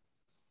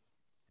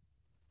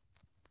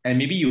 And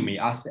maybe you may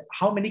ask,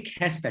 how many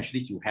care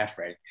specialists you have,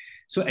 right?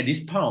 So at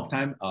this point of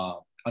time,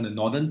 on the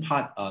northern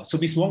part, so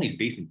Ms. Wong is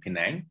based in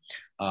Penang.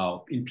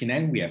 In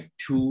Penang, we have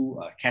two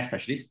care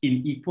specialists.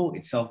 In Ipoh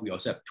itself, we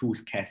also have two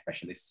care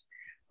specialists,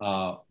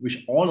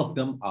 which all of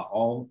them are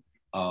all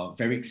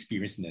very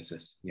experienced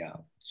nurses. Yeah,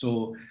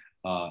 so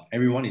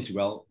everyone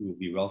will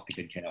be well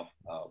taken care of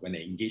when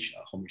they engage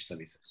Homage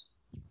services.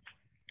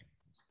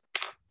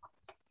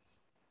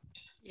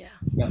 Yeah.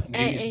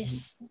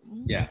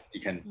 Yeah,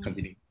 you can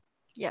continue.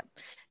 Yeah.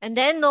 And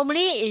then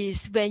normally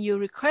is when you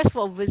request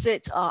for a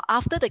visit,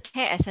 after the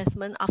care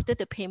assessment, after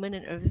the payment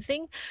and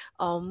everything,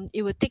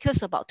 it will take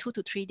us about 2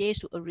 to 3 days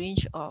to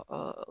arrange a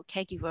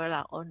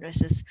caregiver or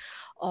nurses.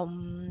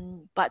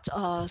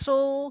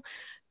 So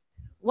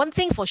one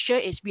thing for sure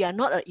is we are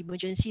not an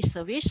emergency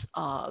service.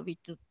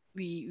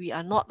 We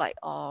are not like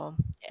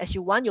as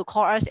you want, you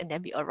call us and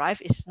then we arrive.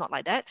 It's not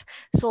like that.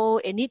 So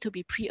it need to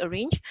be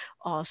pre-arranged.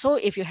 So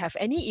if you have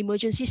any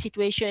emergency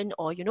situation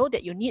or you know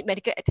that you need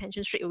medical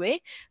attention straight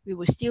away, we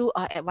will still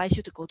advise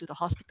you to go to the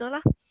hospital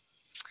lah.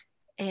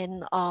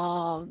 And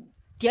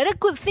the other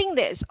good thing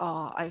that is,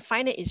 I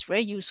find it is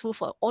very useful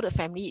for all the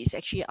family is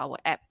actually our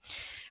app.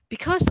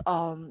 Because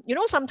you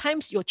know,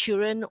 sometimes your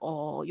children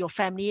or your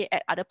family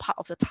at other part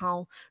of the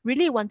town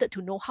really wanted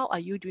to know how are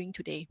you doing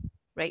today,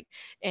 right?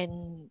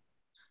 And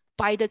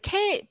by the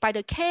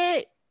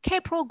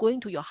care pro going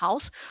to your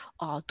house,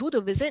 do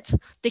the visits,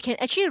 they can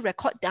actually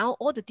record down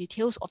all the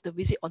details of the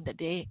visit on the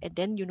day, and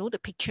then you know the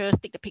pictures,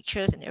 take the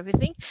pictures and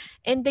everything,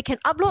 and they can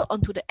upload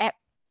onto the app,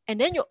 and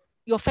then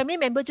your family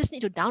member just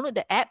need to download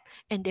the app,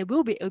 and they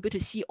will be able to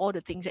see all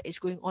the things that is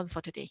going on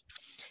for today.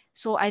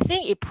 So I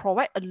think it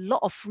provides a lot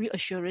of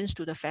reassurance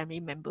to the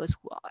family members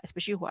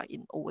especially who are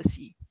in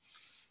overseas.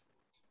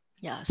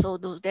 Yeah, so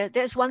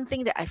that's one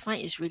thing that I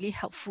find is really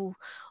helpful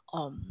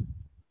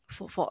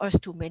for us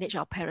to manage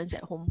our parents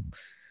at home,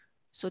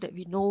 so that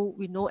we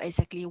know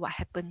exactly what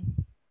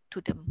happened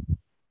to them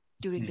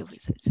during the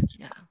visit.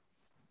 Yeah.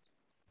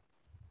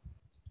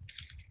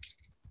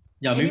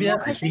 Yeah, any maybe more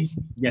questions?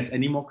 Yes,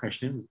 any more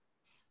questions?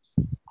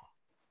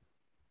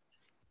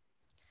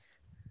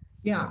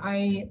 Yeah,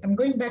 I am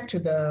going back to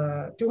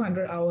the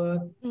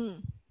 200-hour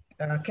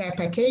care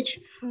package.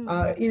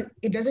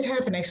 Does it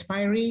have an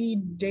expiry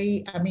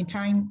date? I mean,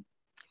 time?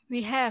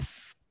 We have,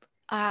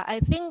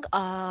 I think,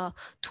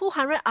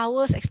 200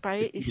 hours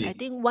expiry is I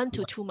think 1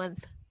 to 2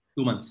 months.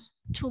 2 months.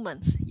 2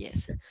 months,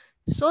 yes.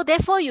 So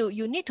therefore,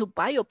 you need to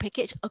buy your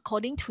package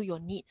according to your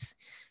needs.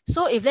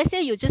 So if let's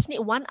say you just need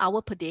 1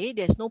 hour per day,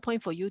 there's no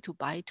point for you to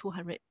buy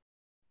 200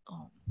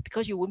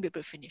 because you won't be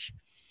able to finish.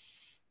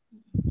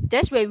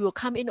 That's where we will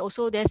come in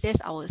also. That's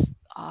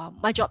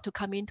my job to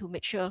come in to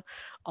make sure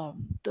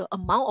the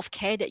amount of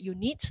care that you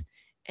need,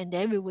 and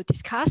then we will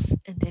discuss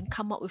and then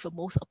come up with a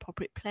most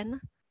appropriate plan.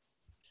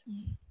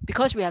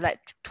 Because we have like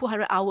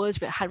 200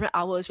 hours, we have 100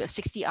 hours, we have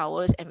 60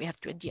 hours, and we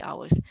have 20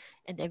 hours,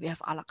 and then we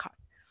have a la carte.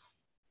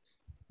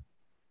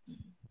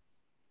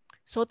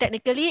 So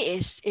technically,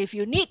 if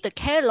you need the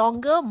care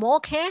longer, more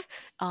care,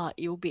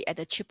 it will be at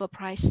a cheaper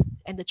price,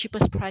 and the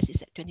cheapest price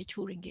is at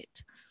 22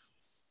 ringgit.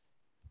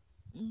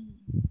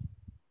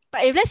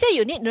 But if let's say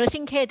you need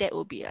nursing care, that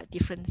will be a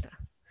difference.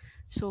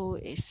 So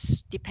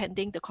it's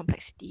depending the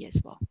complexity as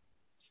well.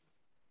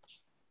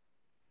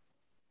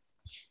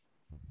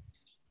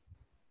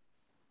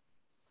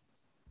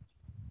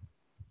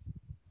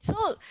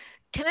 So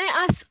can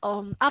I ask,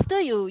 after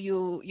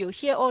you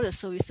hear all the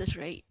services,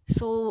 right?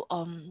 So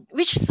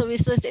which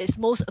services is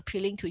most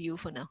appealing to you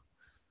for now?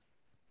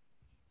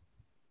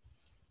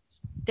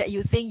 That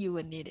you think you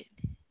will need it?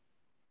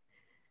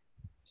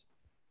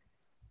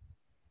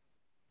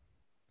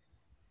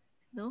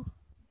 No?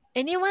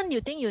 Anyone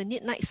you think you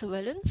need night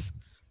surveillance?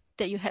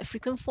 That you had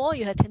frequent fall,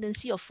 you had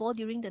tendency of fall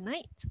during the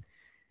night?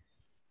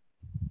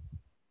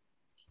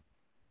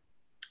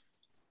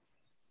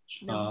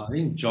 No. I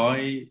think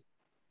Joy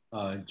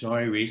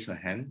raised her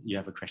hand. You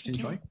have a question,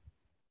 okay. Joy?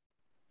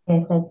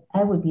 Yes,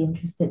 I would be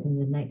interested in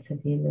the night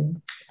surveillance.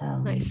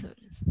 Night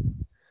surveillance.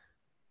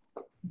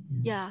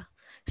 Yeah.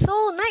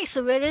 So night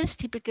surveillance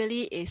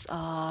typically is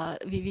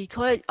we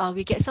call it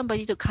we get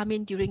somebody to come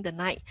in during the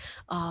night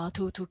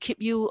to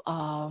keep you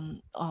I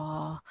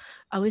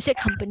wouldn't say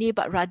company,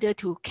 but rather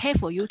to care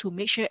for you, to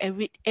make sure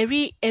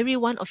every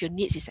one of your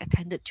needs is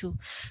attended to.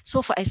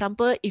 So for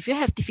example, if you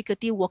have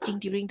difficulty walking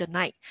during the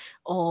night,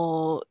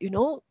 or you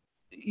know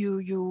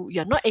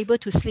you're not able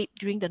to sleep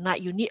during the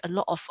night, you need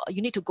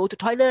to go to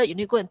toilet, you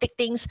need to go and take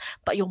things,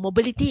 but your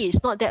mobility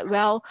is not that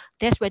well,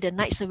 that's where the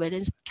night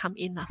surveillance come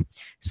in.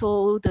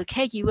 So the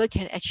caregiver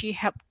can actually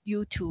help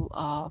you to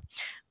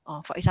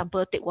for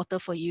example, take water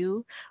for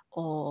you,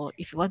 or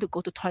if you want to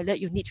go to toilet,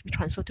 you need to be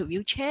transferred to a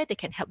wheelchair, they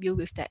can help you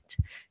with that,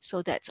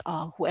 so that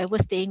whoever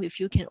staying with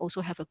you can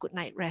also have a good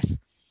night rest,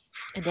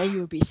 and then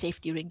you'll be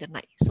safe during the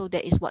night. So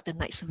that is what the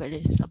night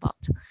surveillance is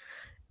about.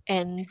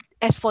 And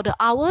as for the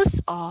hours,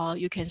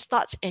 you can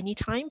start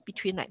anytime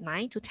between like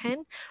 9 to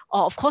 10.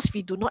 Of course,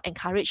 we do not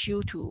encourage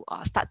you to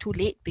start too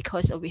late,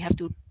 because we have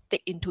to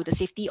take into the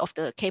safety of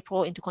the care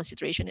pro into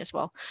consideration as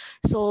well.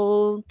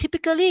 So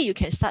typically, you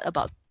can start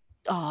about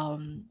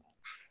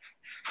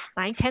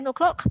 9, 10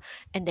 o'clock,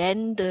 and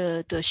then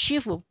the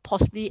shift will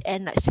possibly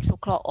end like 6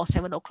 o'clock or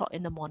 7 o'clock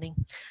in the morning.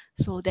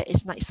 So that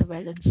is night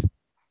surveillance.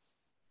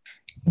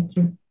 Thank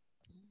you.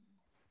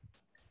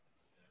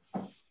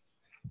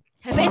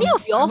 Have any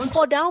of y'all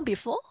fall down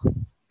before?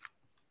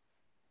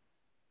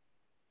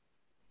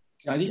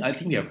 I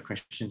think we have a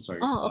question, sorry.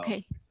 Oh,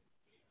 okay.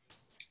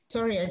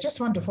 Sorry, I just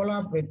want to follow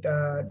up with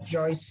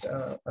Joyce's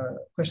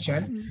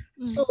question.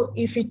 So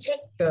if you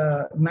take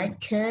the night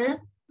care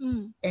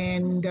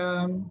and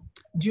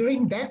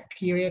during that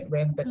period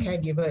when the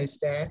caregiver is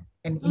there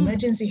and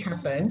emergency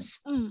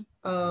happens,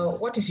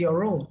 what is your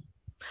role?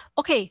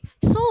 Okay,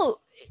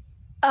 so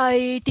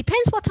it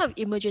depends what type of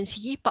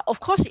emergency, but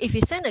of course, if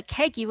you send a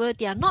caregiver,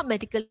 they are not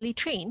medically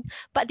trained,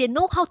 but they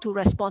know how to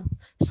respond.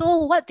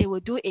 So what they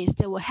will do is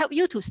they will help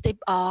you to stay.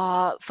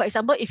 For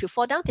example, if you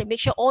fall down, they make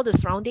sure all the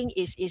surrounding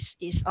is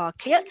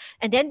cleared,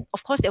 and then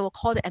of course they will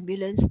call the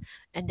ambulance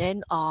and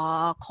then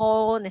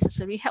call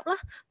necessary help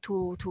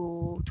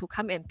to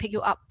come and pick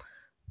you up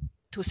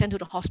to send to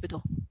the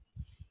hospital.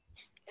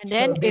 And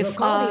then so they will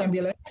call the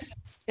ambulance.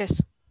 Yes.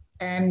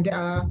 And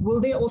will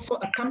they also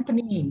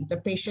accompany the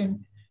patient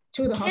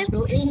to the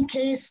hospital in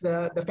case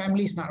the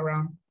family is not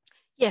around?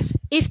 Yes,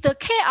 if the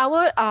care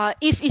hour,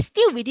 if it's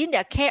still within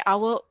their care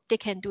hour, they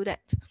can do that.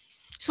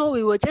 So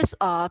we will just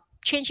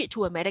change it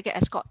to a medical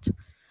escort.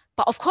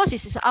 But of course,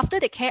 this is after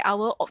the care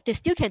hour. They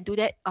still can do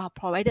that,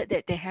 provided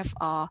that they have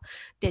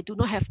they do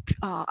not have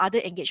other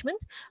engagement.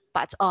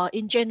 But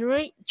in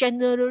generally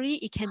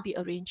it can be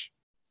arranged.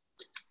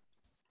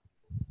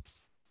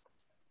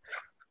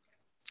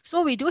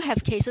 So we do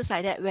have cases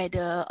like that where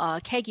the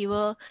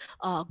caregiver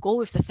go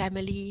with the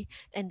family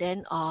and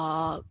then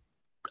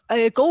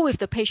go with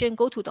the patient,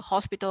 go to the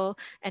hospital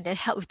and then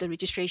help with the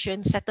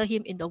registration, settle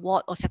him in the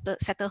ward or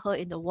settle her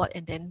in the ward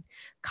and then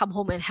come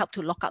home and help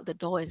to lock up the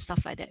door and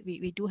stuff like that.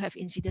 We do have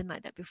incident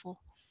like that before.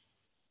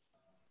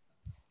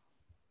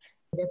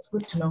 That's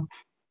good to know.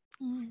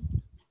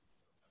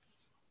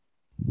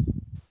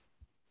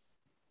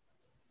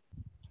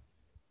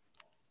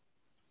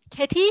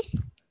 Katie?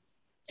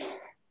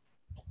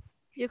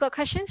 You got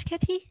questions,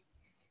 Katie?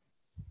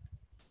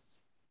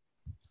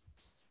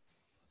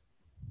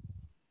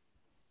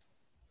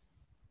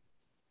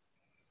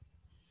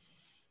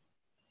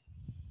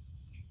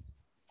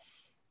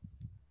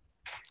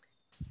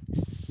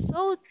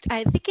 So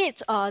I think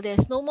it's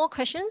there's no more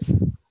questions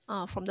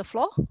from the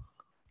floor.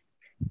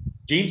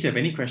 James, you have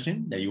any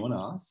question that you want to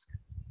ask?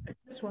 I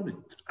just want to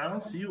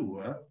ask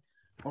you,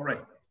 all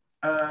right,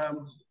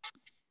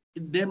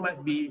 there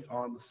might be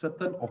on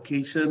certain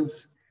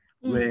occasions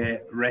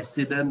where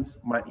residents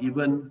might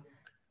even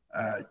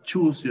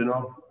choose,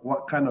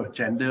 what kind of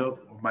gender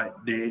might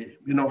they,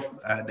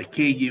 the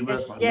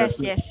caregivers or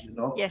nurses,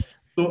 Yes.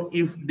 So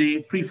if they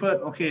prefer,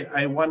 okay,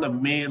 I want a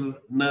male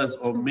nurse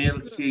or male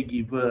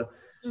caregiver,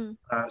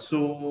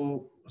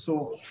 so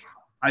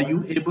are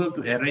you able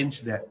to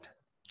arrange that?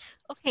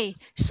 Okay,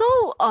 so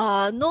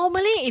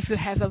normally if you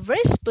have a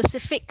very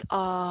specific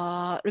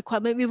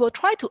requirement, we will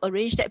try to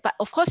arrange that, but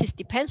of course it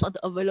depends on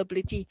the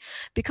availability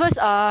because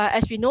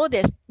as we know,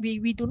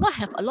 we do not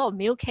have a lot of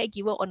male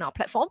caregiver on our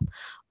platform.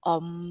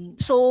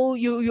 So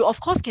you of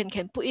course can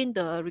put in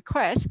the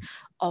request,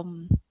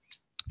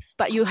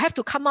 but you have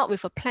to come up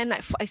with a plan.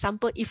 Like for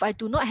example, if I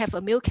do not have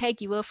a male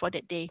caregiver for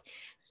that day,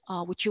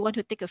 would you want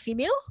to take a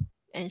female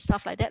and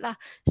stuff like that lah?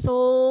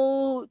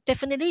 So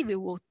definitely we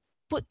will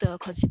put the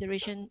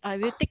consideration. I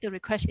will take the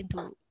request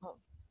into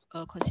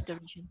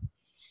consideration.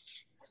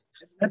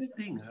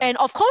 And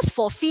of course,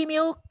 for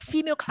female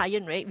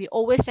client, right, we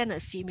always send a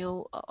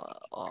female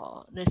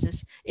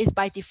nurses. It's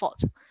by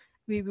default.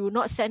 We will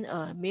not send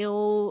a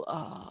male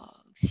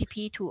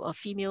CP to a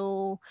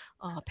female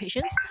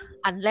patient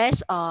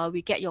unless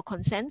we get your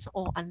consent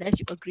or unless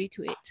you agree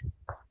to it.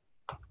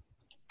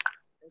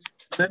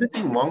 Another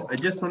thing, Wong, I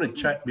just want to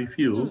check with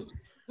you.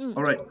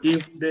 All right,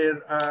 if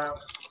there are,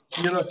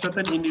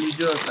 certain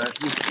individuals,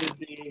 if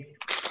they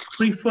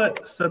prefer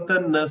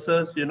certain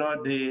nurses,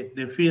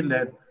 they feel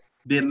that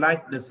they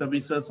like the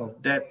services of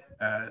that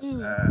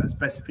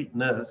specific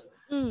nurse,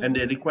 and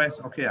they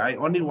request, okay, I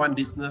only want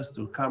this nurse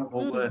to come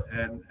over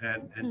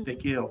and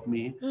take care of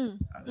me.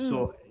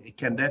 So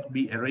can that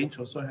be arranged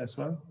also as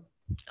well?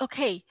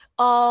 Okay.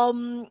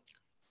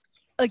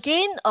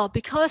 Again,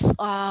 because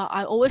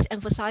I always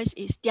emphasize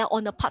is they are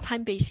on a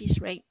part-time basis,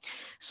 right?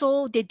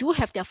 So they do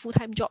have their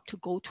full-time job to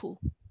go to.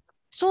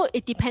 So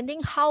it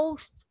depending how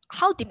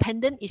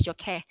dependent is your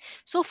care.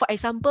 So for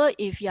example,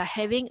 if you are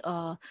having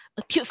a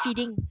tube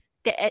feeding,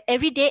 that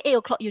every day 8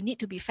 o'clock you need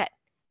to be fed,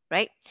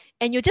 right?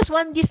 And you just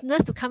want this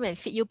nurse to come and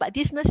feed you, but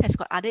this nurse has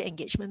got other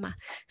engagement,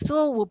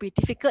 so it will be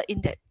difficult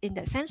in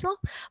that sense,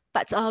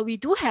 But we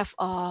do have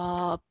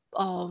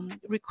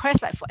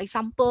requests, like for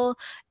example,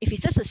 if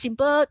it's just a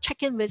simple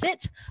check-in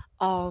visit,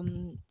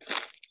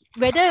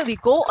 whether we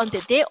go on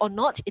the day or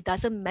not, it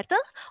doesn't matter,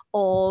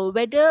 or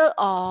whether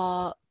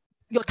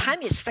your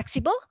time is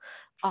flexible,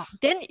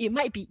 then it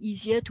might be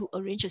easier to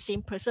arrange the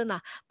same person.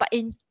 But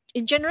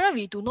in general,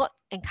 we do not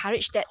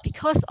encourage that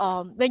because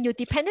when you're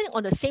dependent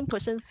on the same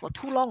person for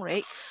too long,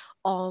 right,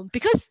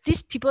 because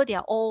these people, they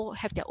are all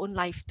have their own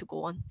life to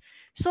go on.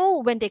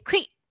 So when they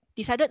quit,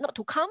 decided not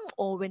to come,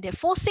 or when they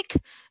fall sick,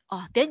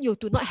 then you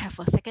do not have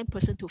a second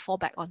person to fall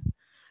back on.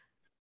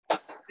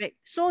 Right.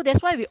 So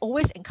that's why we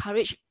always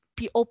encourage,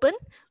 be open.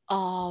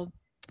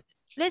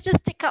 Let's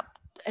just take up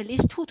at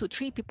least 2 to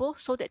 3 people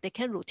so that they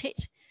can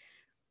rotate.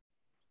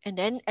 And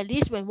then at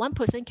least when one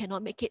person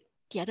cannot make it,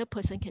 the other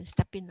person can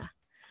step in.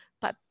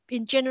 But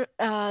in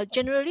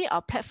generally,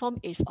 our platform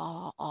is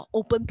our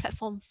open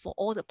platform for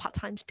all the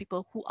part-time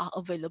people who are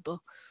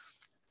available.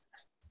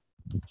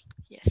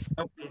 Yes.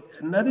 Okay.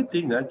 Another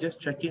thing, just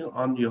checking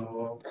on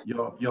your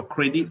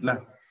credit lah.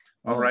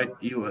 All right,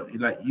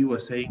 you were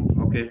saying,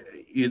 okay,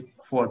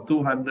 for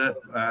 200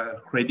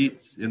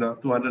 credits,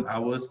 200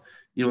 hours,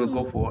 you will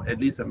go for at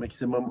least a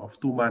maximum of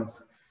 2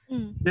 months.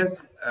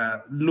 Just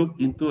look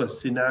into a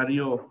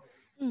scenario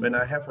when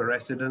I have a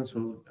resident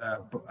who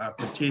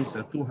purchase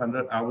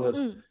 200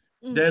 hours,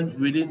 then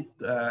within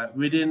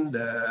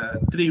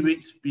the 3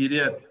 weeks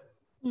period,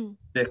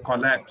 they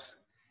collapse.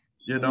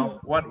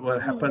 What will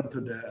happen to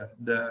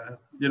the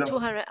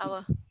 200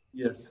 hour?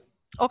 Yes.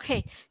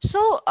 Okay,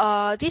 so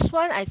this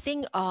one, I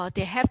think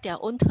they have their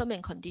own term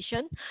and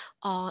condition.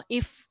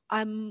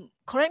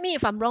 Correct me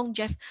if I'm wrong,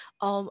 Jeff.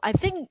 I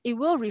think it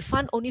will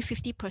refund only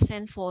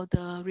 50% for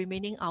the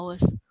remaining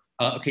hours.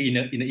 Okay, in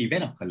the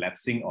event of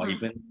collapsing or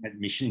even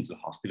admission into the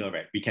hospital,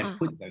 right? We can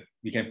put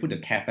the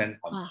care plan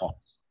on pause.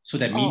 So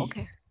that means,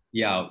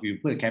 we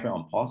put the care plan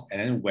on pause, and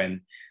then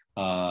when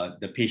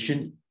the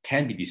patient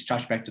can be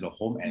discharged back to the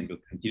home and will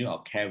continue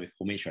our care with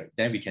Homage, right?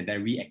 Then we can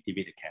then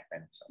reactivate the care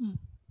plan. So.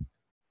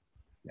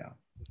 Yeah.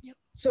 Yep.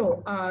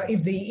 So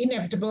if the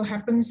inevitable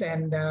happens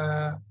and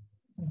the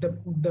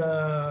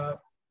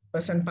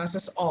person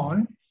passes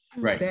on,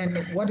 right,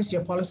 then what is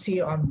your policy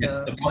on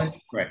the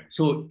money? Right.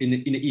 So in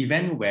the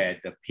event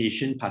where the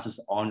patient passes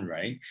on,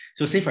 right?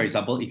 So say for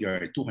example, if you're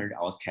a 200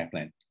 hours care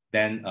plan,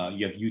 then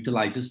you have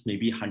utilizes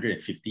maybe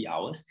 150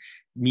 hours,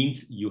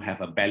 means you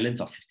have a balance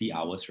of 50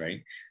 hours,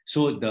 right?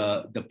 So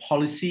the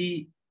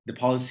policy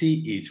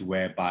is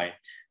whereby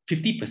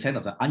 50%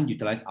 of the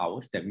unutilized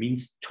hours, that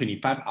means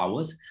 25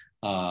 hours,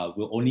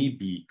 will only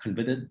be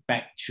converted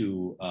back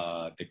to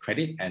the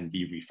credit and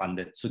be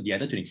refunded. So the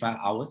other 25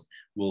 hours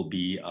will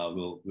be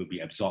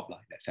absorbed in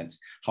that sense.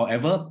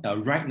 However,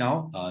 right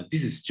now,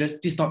 this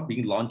is not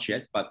being launched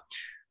yet, but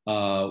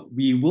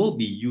we will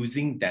be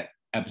using that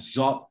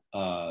absorb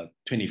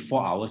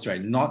 24 hours,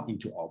 right? Not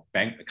into our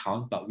bank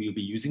account, but we will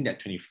be using that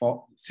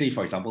 24, say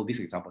for example, this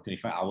example,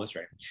 25 hours,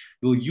 right?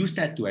 We'll use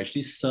that to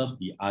actually serve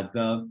the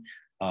other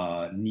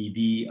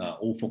needy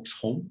old folks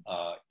home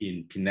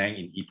in Penang,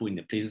 in Ipoh, in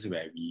the places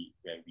where we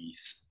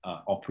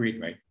operate,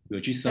 right? We'll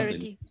actually serve the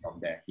needs from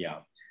there. Yeah.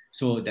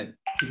 So that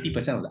 50%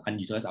 of the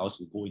unutilized hours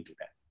will go into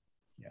that.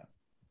 Yeah.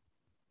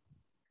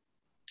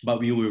 But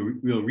we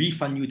will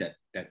refund you the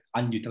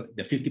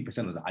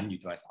 50% of the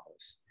unutilized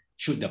hours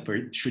should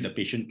the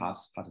patient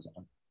passes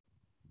on.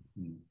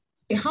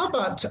 How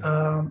about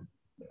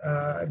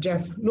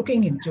Jeff,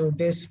 looking into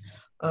this?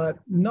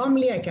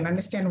 Normally, I can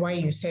understand why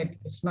you said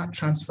it's not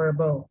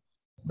transferable,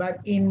 but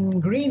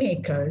in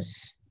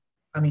GreenAcres,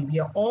 I mean, we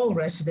are all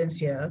residents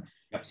here,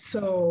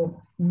 so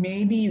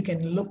maybe you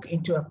can look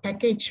into a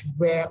package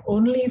where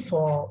only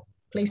for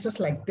places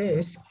like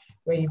this,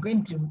 where you're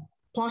going to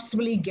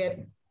possibly get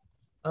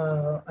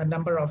a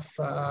number of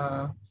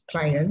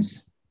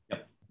clients,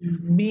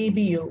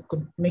 maybe you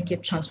could make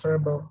it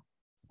transferable.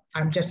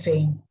 I'm just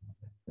saying.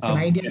 It's an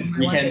idea.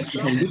 We can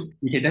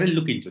definitely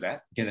look into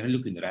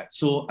that.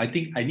 So I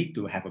think I need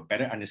to have a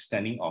better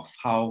understanding of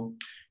how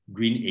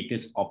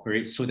GreenAcres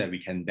operates so that we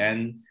can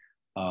then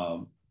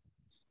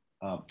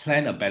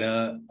plan a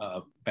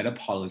better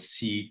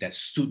policy that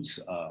suits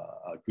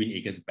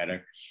GreenAcres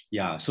better.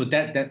 Yeah, so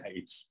that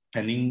it's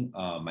pending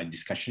my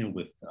discussion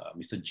with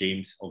Mr.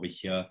 James over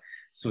here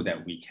so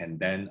that we can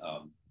then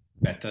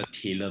better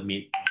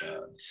tailor-make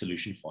the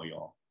solution for you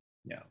all.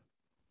 Yeah.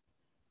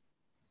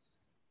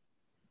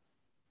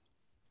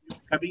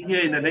 Coming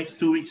here in the next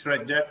 2 weeks,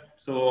 right, Jeff?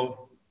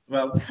 So,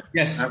 well,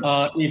 yes.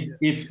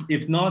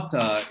 If not,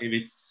 if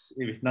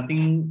it's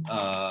nothing,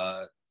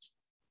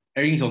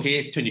 everything's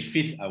okay.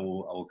 25th, I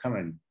will come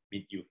and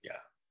meet you. Yeah.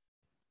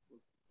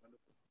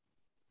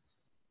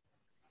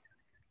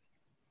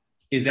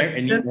 Is there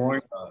any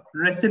more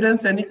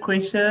residents? Any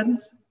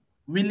questions?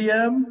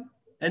 William,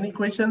 any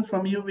questions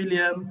from you,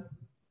 William?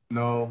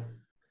 No.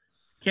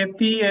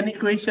 Kathy, any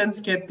questions,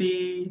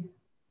 Kathy?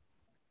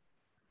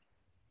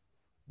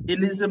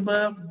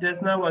 Elizabeth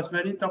just now was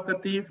very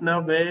talkative,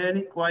 now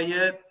very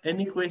quiet.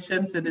 Any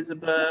questions,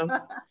 Elizabeth? I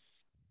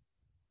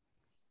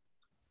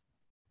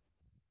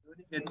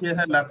can hear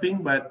her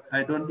laughing, but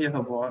I don't hear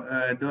her voice.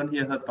 I don't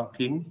hear her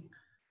talking.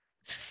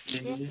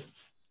 Okay.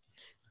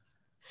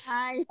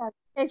 Hi.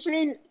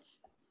 Actually,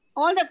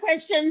 all the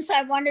questions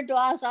I wanted to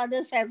ask,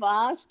 others have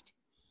asked.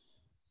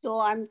 So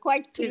I'm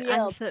quite clear.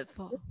 Answered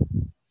for.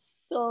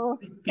 So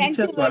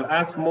teachers will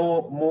ask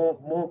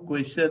more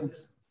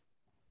questions.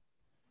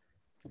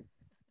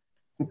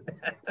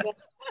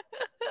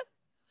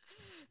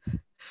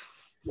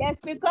 Yes,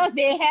 because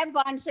they have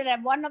answered.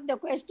 One of the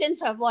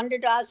questions I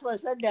wanted to ask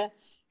was that the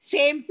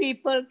same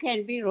people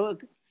can be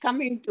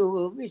coming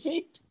to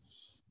visit.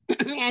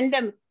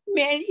 And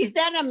is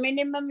there a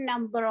minimum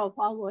number of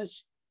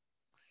hours?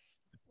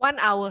 1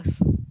 hour.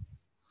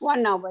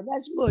 1 hour,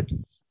 that's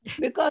good.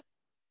 Because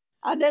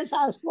others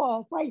ask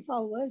for 5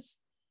 hours.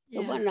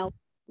 So 1 hour.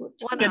 Good.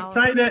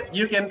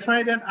 You can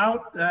try that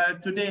out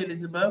today,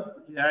 Elizabeth.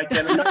 I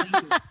can help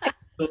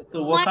you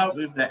to work out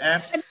with the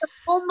apps. At the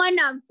moment,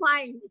 I'm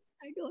fine.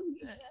 I don't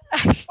need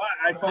Oh,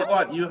 I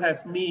forgot you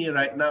have me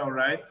right now,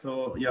 right?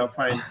 So you're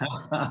fine.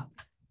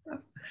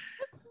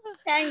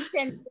 Thanks.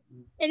 And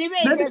anyway,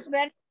 it was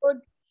very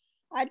good.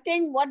 I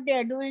think what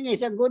they're doing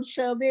is a good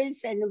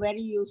service and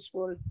very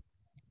useful.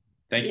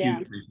 Thank you.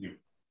 Thank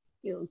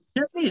you.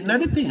 Jeffrey,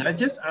 another thing, I'm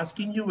just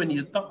asking you when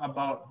you talk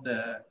about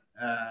the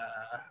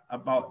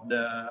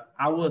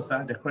hours,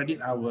 the credit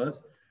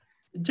hours,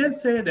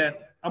 just say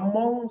that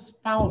among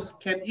spouse,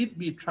 can it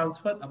be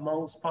transferred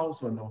among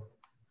spouse or no?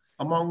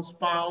 Among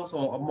spouse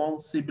or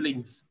among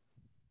siblings?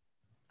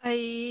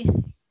 I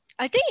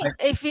think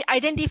if we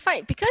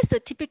identify, because the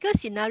typical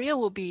scenario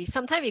will be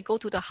sometime we go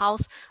to the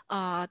house,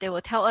 they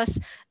will tell us,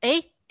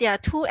 there are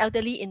 2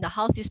 elderly in the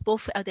house, these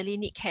both elderly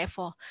need care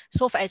for.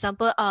 So for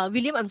example,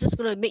 William, I'm just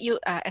going to make you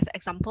as an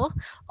example,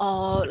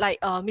 or like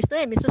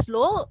Mr. and Mrs.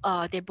 Low,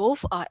 they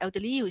both are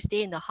elderly who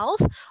stay in the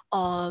house.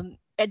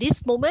 At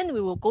this moment,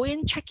 we will go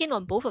in, check in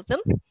on both of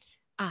them.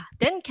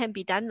 Then can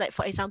be done, like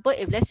for example,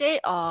 if let's say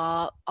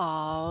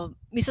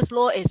Mrs.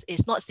 Low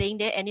is not staying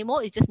there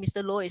anymore, it's just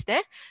Mr. Low is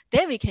there,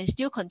 then we can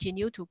still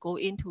continue to go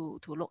in to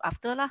look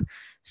after lah.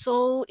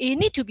 So it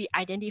need to be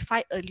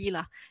identified early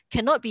lah.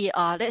 Cannot be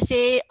let's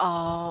say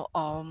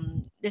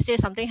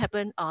something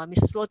happened,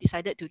 Mrs. Low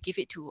decided to give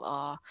it to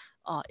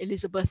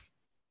Elizabeth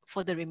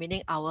for the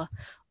remaining hour.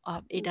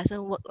 It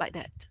doesn't work like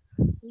that.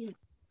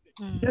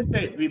 Just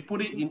say we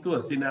put it into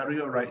a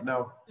scenario right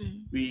now.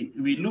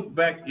 We look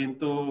back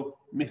into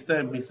Mr.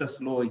 and Mrs.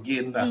 Low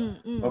again.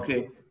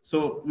 Okay,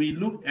 so we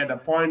look at a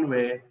point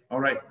where, all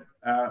right,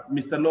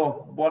 Mr.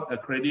 Low bought a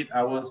credit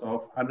hours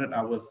of 100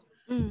 hours.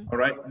 All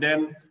right,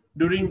 then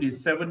during the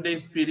 7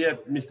 days period,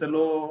 Mr.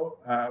 Low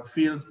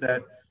feels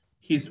that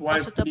his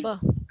wife needs to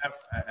have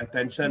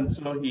attention,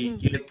 so he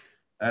get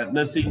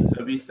nursing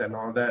service and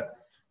all that.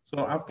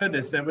 So after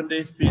the 7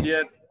 days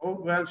period,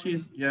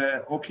 she's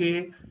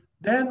okay.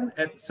 Then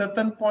at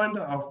certain point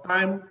of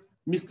time,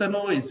 Mr.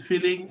 Low is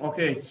feeling,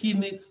 okay, he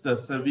needs the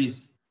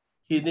service.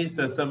 He needs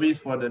the service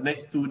for the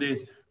next 2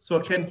 days. So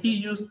can he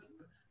use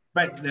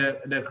back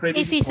the credit?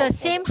 If it's the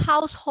same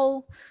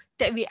household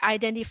that we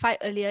identified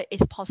earlier,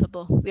 it's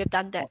possible. We have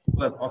done that.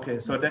 Possible. Okay,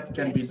 so that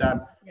can be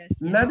done.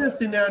 Another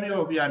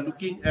scenario we are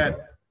looking at,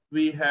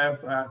 we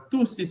have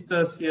 2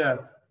 sisters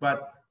here,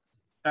 but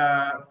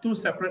 2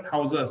 separate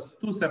houses,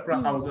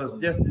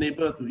 just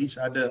neighbor to each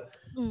other.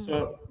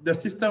 So the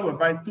sister will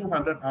buy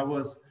 200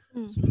 hours.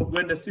 So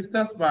when the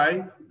sisters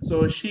buy,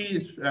 so she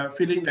is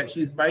feeling that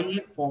she's buying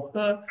it for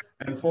her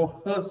and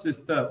for her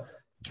sister.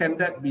 Can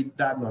that be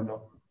done or not?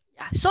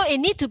 So it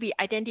need to be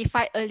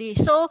identified early.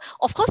 So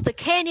of course the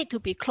care need to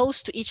be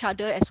close to each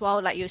other as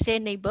well. Like you say,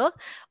 neighbor,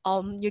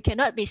 you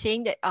cannot be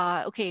saying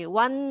that okay,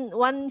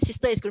 one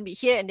sister is going to be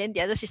here and then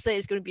the other sister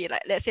is going to be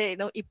like, let's say,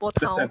 Ipoh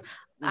town.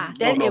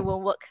 Then it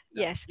will work.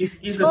 Yes.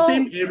 It's the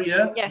same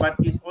area, but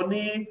it's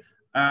only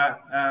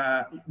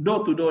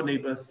door-to-door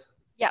neighbors.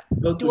 Yeah.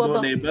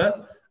 Door-to-door neighbors.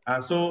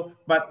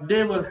 But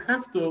they will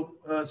have to.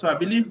 So I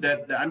believe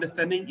that the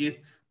understanding is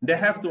they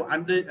have to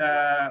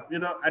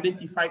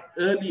identify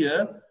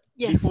earlier.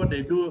 Before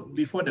they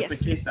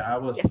purchase the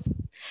hours. Yes.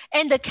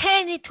 And the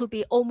care need to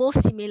be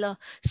almost similar.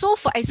 So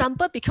for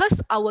example,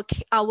 because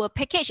our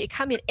package, it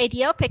comes in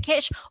ADL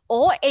package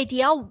or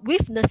ADL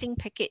with nursing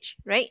package,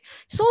 right?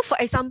 So for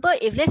example,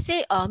 if let's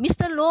say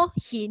Mr. Low,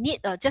 he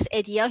need just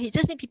ADL, he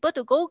just need people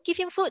to go give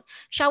him food,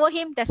 shower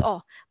him, that's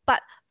all.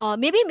 But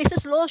maybe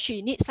Mrs. Low,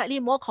 she needs slightly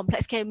more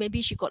complex care.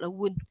 Maybe she got a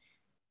wound,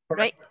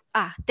 right?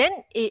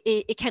 Then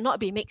it cannot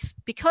be mixed,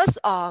 because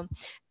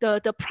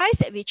the price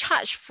that we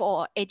charge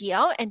for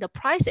ADL and the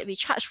price that we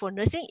charge for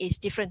nursing is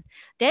different.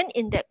 Then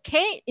in that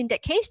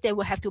case, they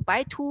will have to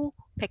buy 2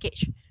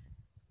 package.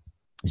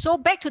 So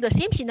back to the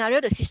same scenario,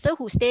 the sister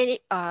who stay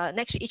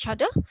next to each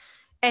other,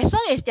 as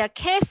long as their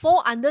care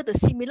fall under the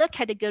similar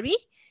category,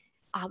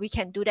 we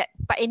can do that,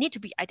 but it need to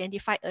be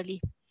identified early.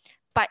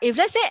 But if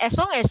let's say as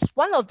long as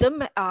one of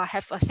them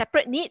have a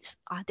separate needs,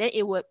 then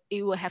it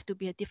will have to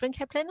be a different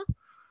care plan.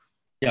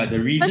 Yeah,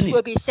 the reason is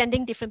we'll be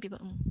sending different people.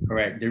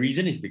 Correct. The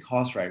reason is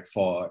because, right,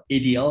 for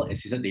ADL,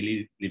 assisted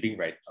daily living,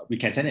 right, we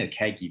can send a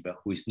caregiver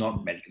who is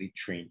not medically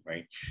trained,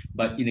 right?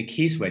 But in a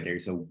case where there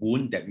is a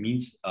wound, that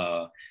means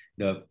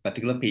the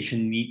particular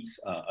patient needs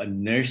a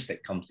nurse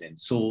that comes in.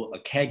 So a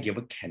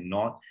caregiver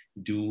cannot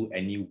do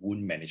any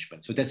wound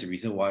management. So that's the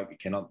reason why we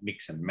cannot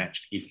mix and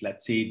match if,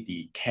 let's say,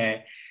 the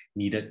care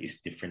needed is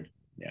different.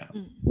 Yeah.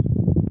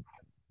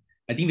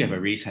 I think we have a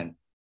raised hand.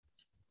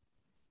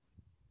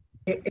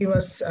 It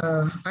was,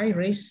 I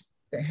raised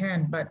the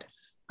hand, but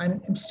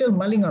I'm still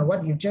mulling on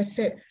what you just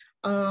said.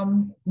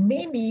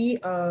 maybe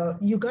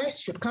you guys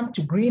should come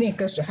to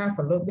GreenAcres to have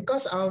a look,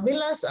 because our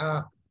villas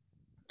are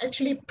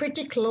actually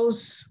pretty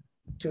close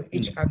to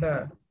each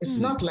other. It's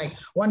not like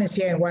one is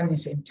here and one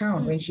is in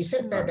town. When she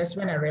said that, that's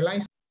when I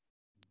realized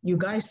you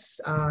guys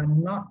are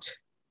not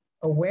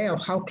aware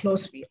of how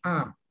close we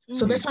are.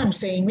 So that's why I'm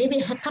saying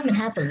maybe come and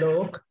have a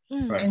look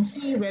and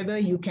see whether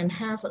you can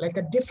have like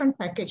a different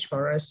package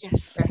for us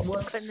that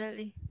works.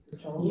 Definitely.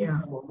 Yeah.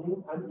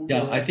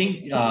 Yeah, I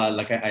think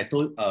like I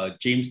told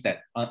James that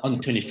on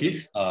the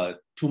 25th,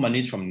 2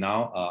 Mondays from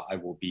now, I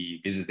will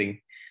be visiting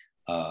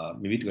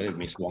maybe together with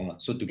Ms. Wong,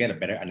 so to get a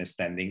better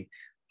understanding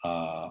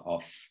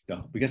of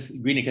because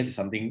GreenAcres is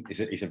something,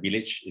 it's a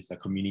village, it's a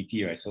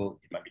community, right? So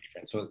it might be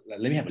different. So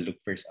let me have a look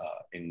first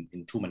in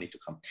 2 Mondays to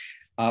come.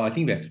 I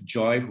think we have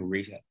Joy who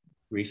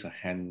raised her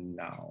hand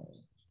now.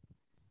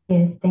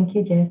 Yes, thank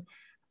you, Jeff.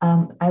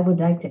 I would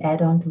like to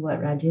add on to what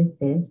Rajesh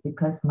says,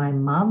 because my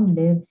mom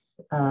lives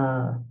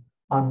on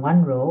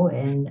one row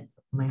and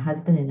my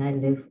husband and I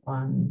live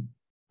on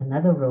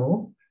another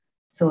row.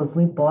 So if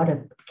we bought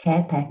a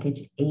care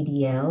package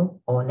ADL,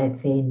 or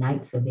let's say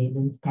night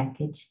surveillance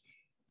package,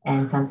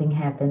 and something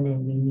happened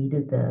and we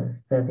needed the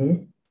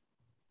service,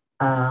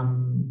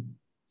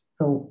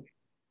 so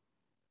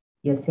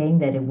you're saying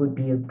that it would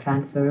be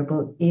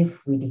transferable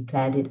if we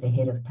declared it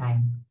ahead of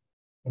time.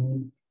 That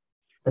means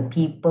the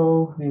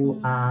people who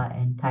are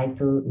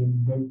entitled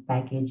in this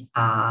package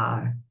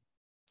are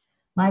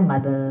my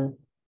mother,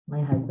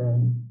 my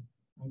husband,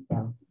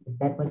 myself. Is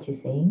that what you're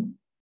saying?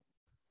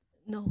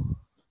 No.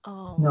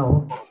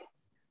 No.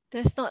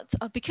 That's not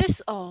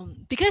because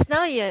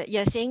now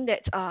you're saying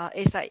that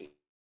it's like,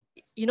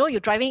 you know,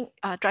 you're driving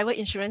driver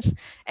insurance.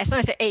 As long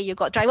as A, you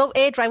got driver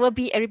A, driver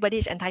B, everybody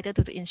is entitled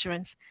to the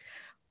insurance.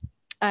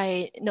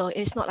 No,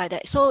 it's not like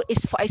that. So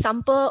it's, for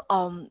example,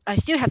 I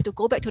still have to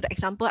go back to the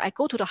example. I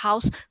go to the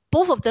house,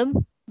 both of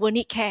them will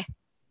need care,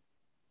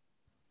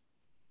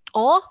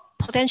 or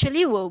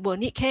potentially will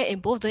need care in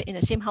both in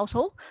the same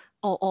household,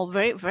 or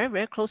very, very,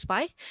 very close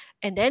by.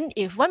 And then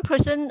if one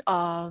person,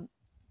 a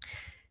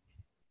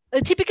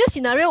typical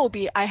scenario will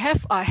be I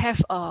have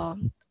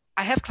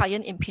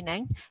client in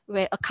Penang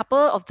where a couple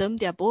of them,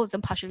 they are both of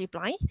them partially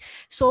blind.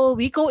 So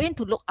we go in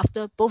to look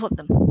after both of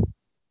them,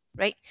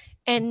 right?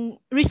 And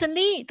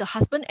recently the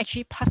husband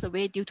actually passed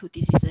away due to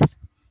diseases.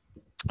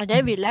 And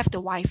then we left the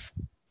wife.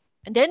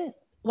 And then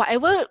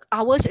whatever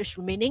hours is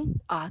remaining,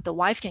 the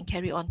wife can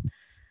carry on.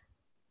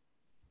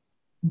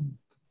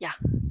 Yeah.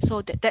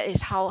 So that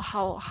is how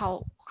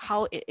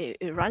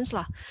it runs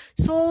lah.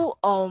 So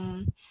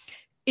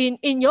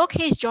in your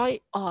case,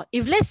 Joy,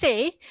 if let's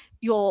say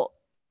your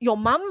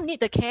mom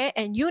need the care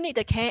and you need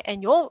the care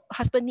and your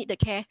husband need the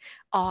care,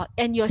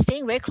 and you're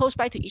staying very close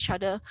by to each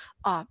other,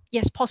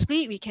 yes,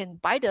 possibly we can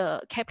buy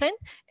the care plan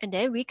and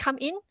then we come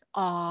in,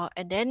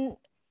 and then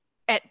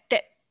at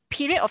that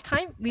period of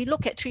time, we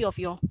look at 3 of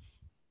you.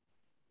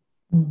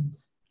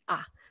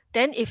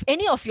 Then if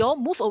any of you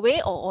move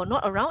away or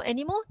not around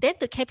anymore, then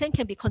the care plan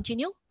can be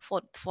continued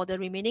for the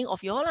remaining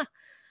of you lah.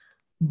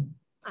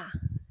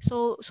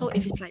 So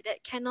if it's like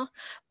that, cannot.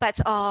 But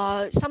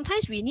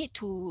sometimes we need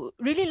to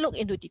really look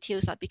into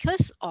details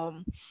because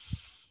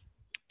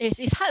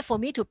it's hard for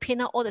me to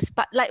pin out all this.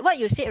 But like what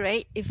you said,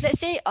 right? If let's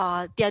say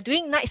they are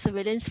doing night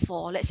surveillance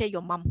for, let's say,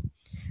 your mom,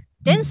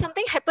 then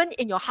something happened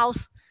in your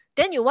house,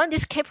 then you want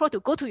this care pro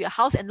to go to your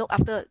house and look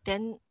after,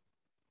 then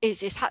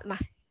it's hard, ma.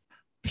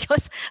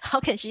 Because how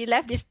can she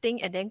left this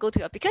thing and then go to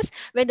your, because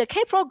when the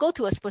care pro go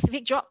to a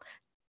specific job,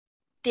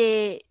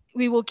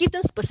 we will give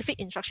them specific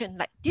instruction,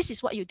 like this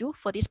is what you do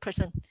for this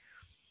person.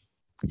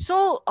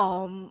 So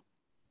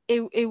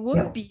it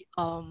would be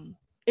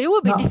it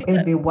will be difficult. It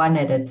will be one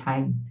at a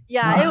time.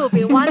 Yeah, it will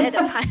be one at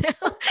a time.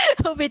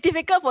 It will be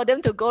difficult for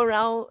them to go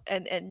around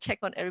and check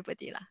on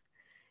everybody lah.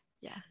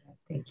 Yeah.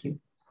 Thank you.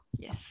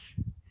 Yes.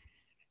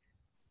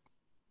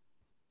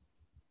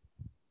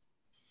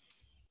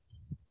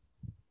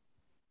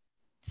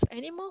 So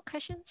any more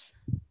questions?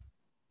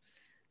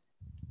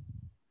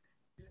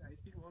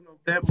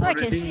 Them so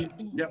already, I can see.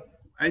 Yep.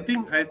 I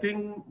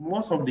think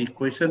most of the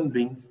question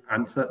being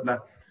answered lah.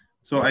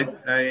 So I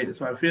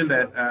feel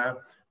that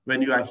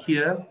when you are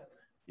here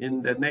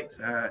in the next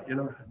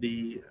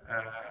the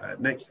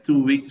next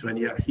 2 weeks, when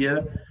you are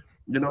here,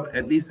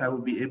 at least I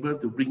will be able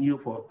to bring you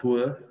for a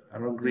tour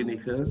around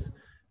GreenAcres,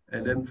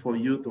 and then for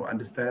you to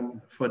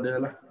understand further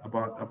lah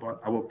about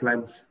our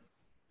plans.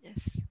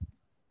 Yes.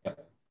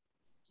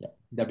 Yeah,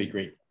 that'd be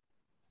great.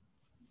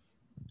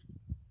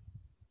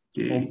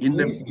 Okay.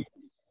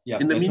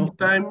 In the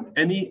meantime,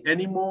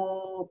 any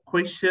more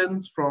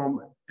questions from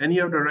any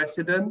of the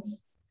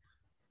residents?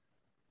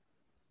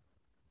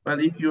 Well,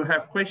 if you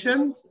have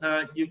questions,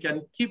 you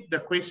can keep the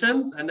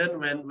questions, and then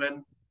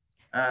when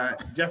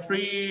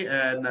Jeffrey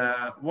and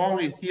Wong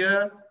is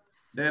here,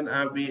 then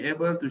I'll be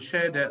able to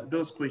share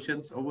those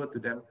questions over to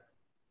them.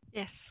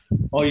 Yes.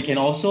 Or you can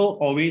also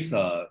always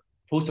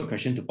post a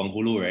question to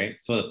Penghulu, right?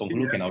 So the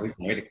Penghulu can always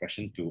write the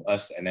question to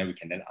us, and then we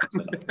can then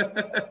answer them.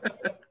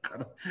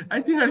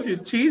 I think I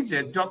should change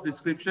that job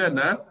description,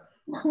 huh?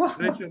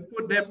 They should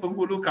put there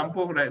Penghulu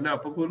Kampung right now.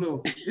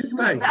 Penghulu. It's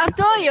nice.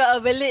 After all, you're a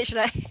village,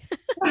 right?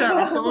 Yeah,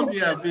 after all,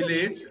 we are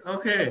village.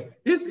 Okay.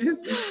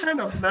 It's kind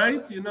of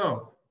nice, you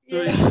know,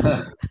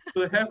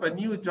 to have a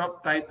new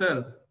job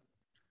title.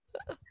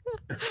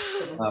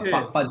 Okay.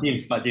 Pak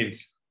James. Pak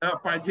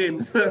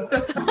James.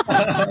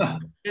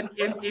 in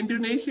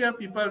Indonesia,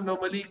 people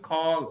normally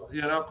call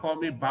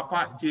me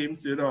Bapak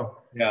James, you know.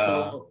 Yeah.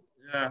 So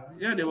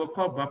they will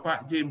call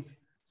Bapak James.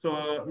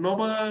 So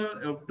normal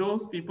of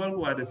those people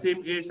who are the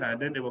same age,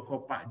 then they will call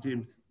Pak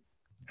James.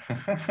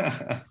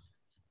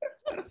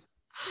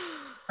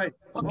 Right.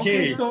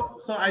 Okay. So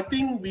I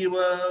think we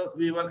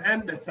will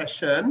end the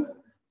session.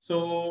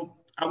 So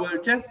I will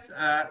just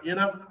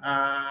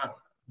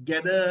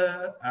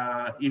gather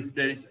if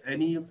there is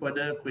any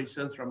further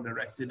questions from the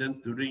residents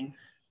during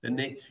the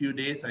next few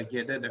days. I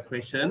gather the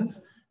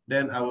questions,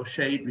 then I will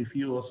share it with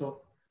you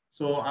also.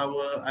 So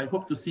I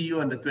hope to see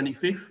you on the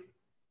 25th.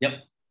 Yep.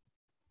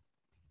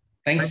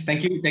 Thanks. Right.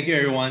 Thank you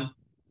everyone.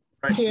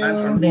 Right. Thank you.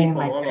 Thanks from me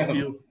for all of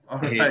you. All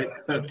right.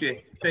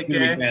 Okay. Take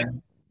care.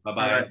 Bye bye.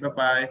 All right. Bye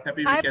bye.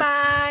 Happy Bye weekend.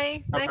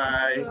 bye. Bye Nice to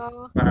see you bye.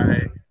 all.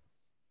 Bye.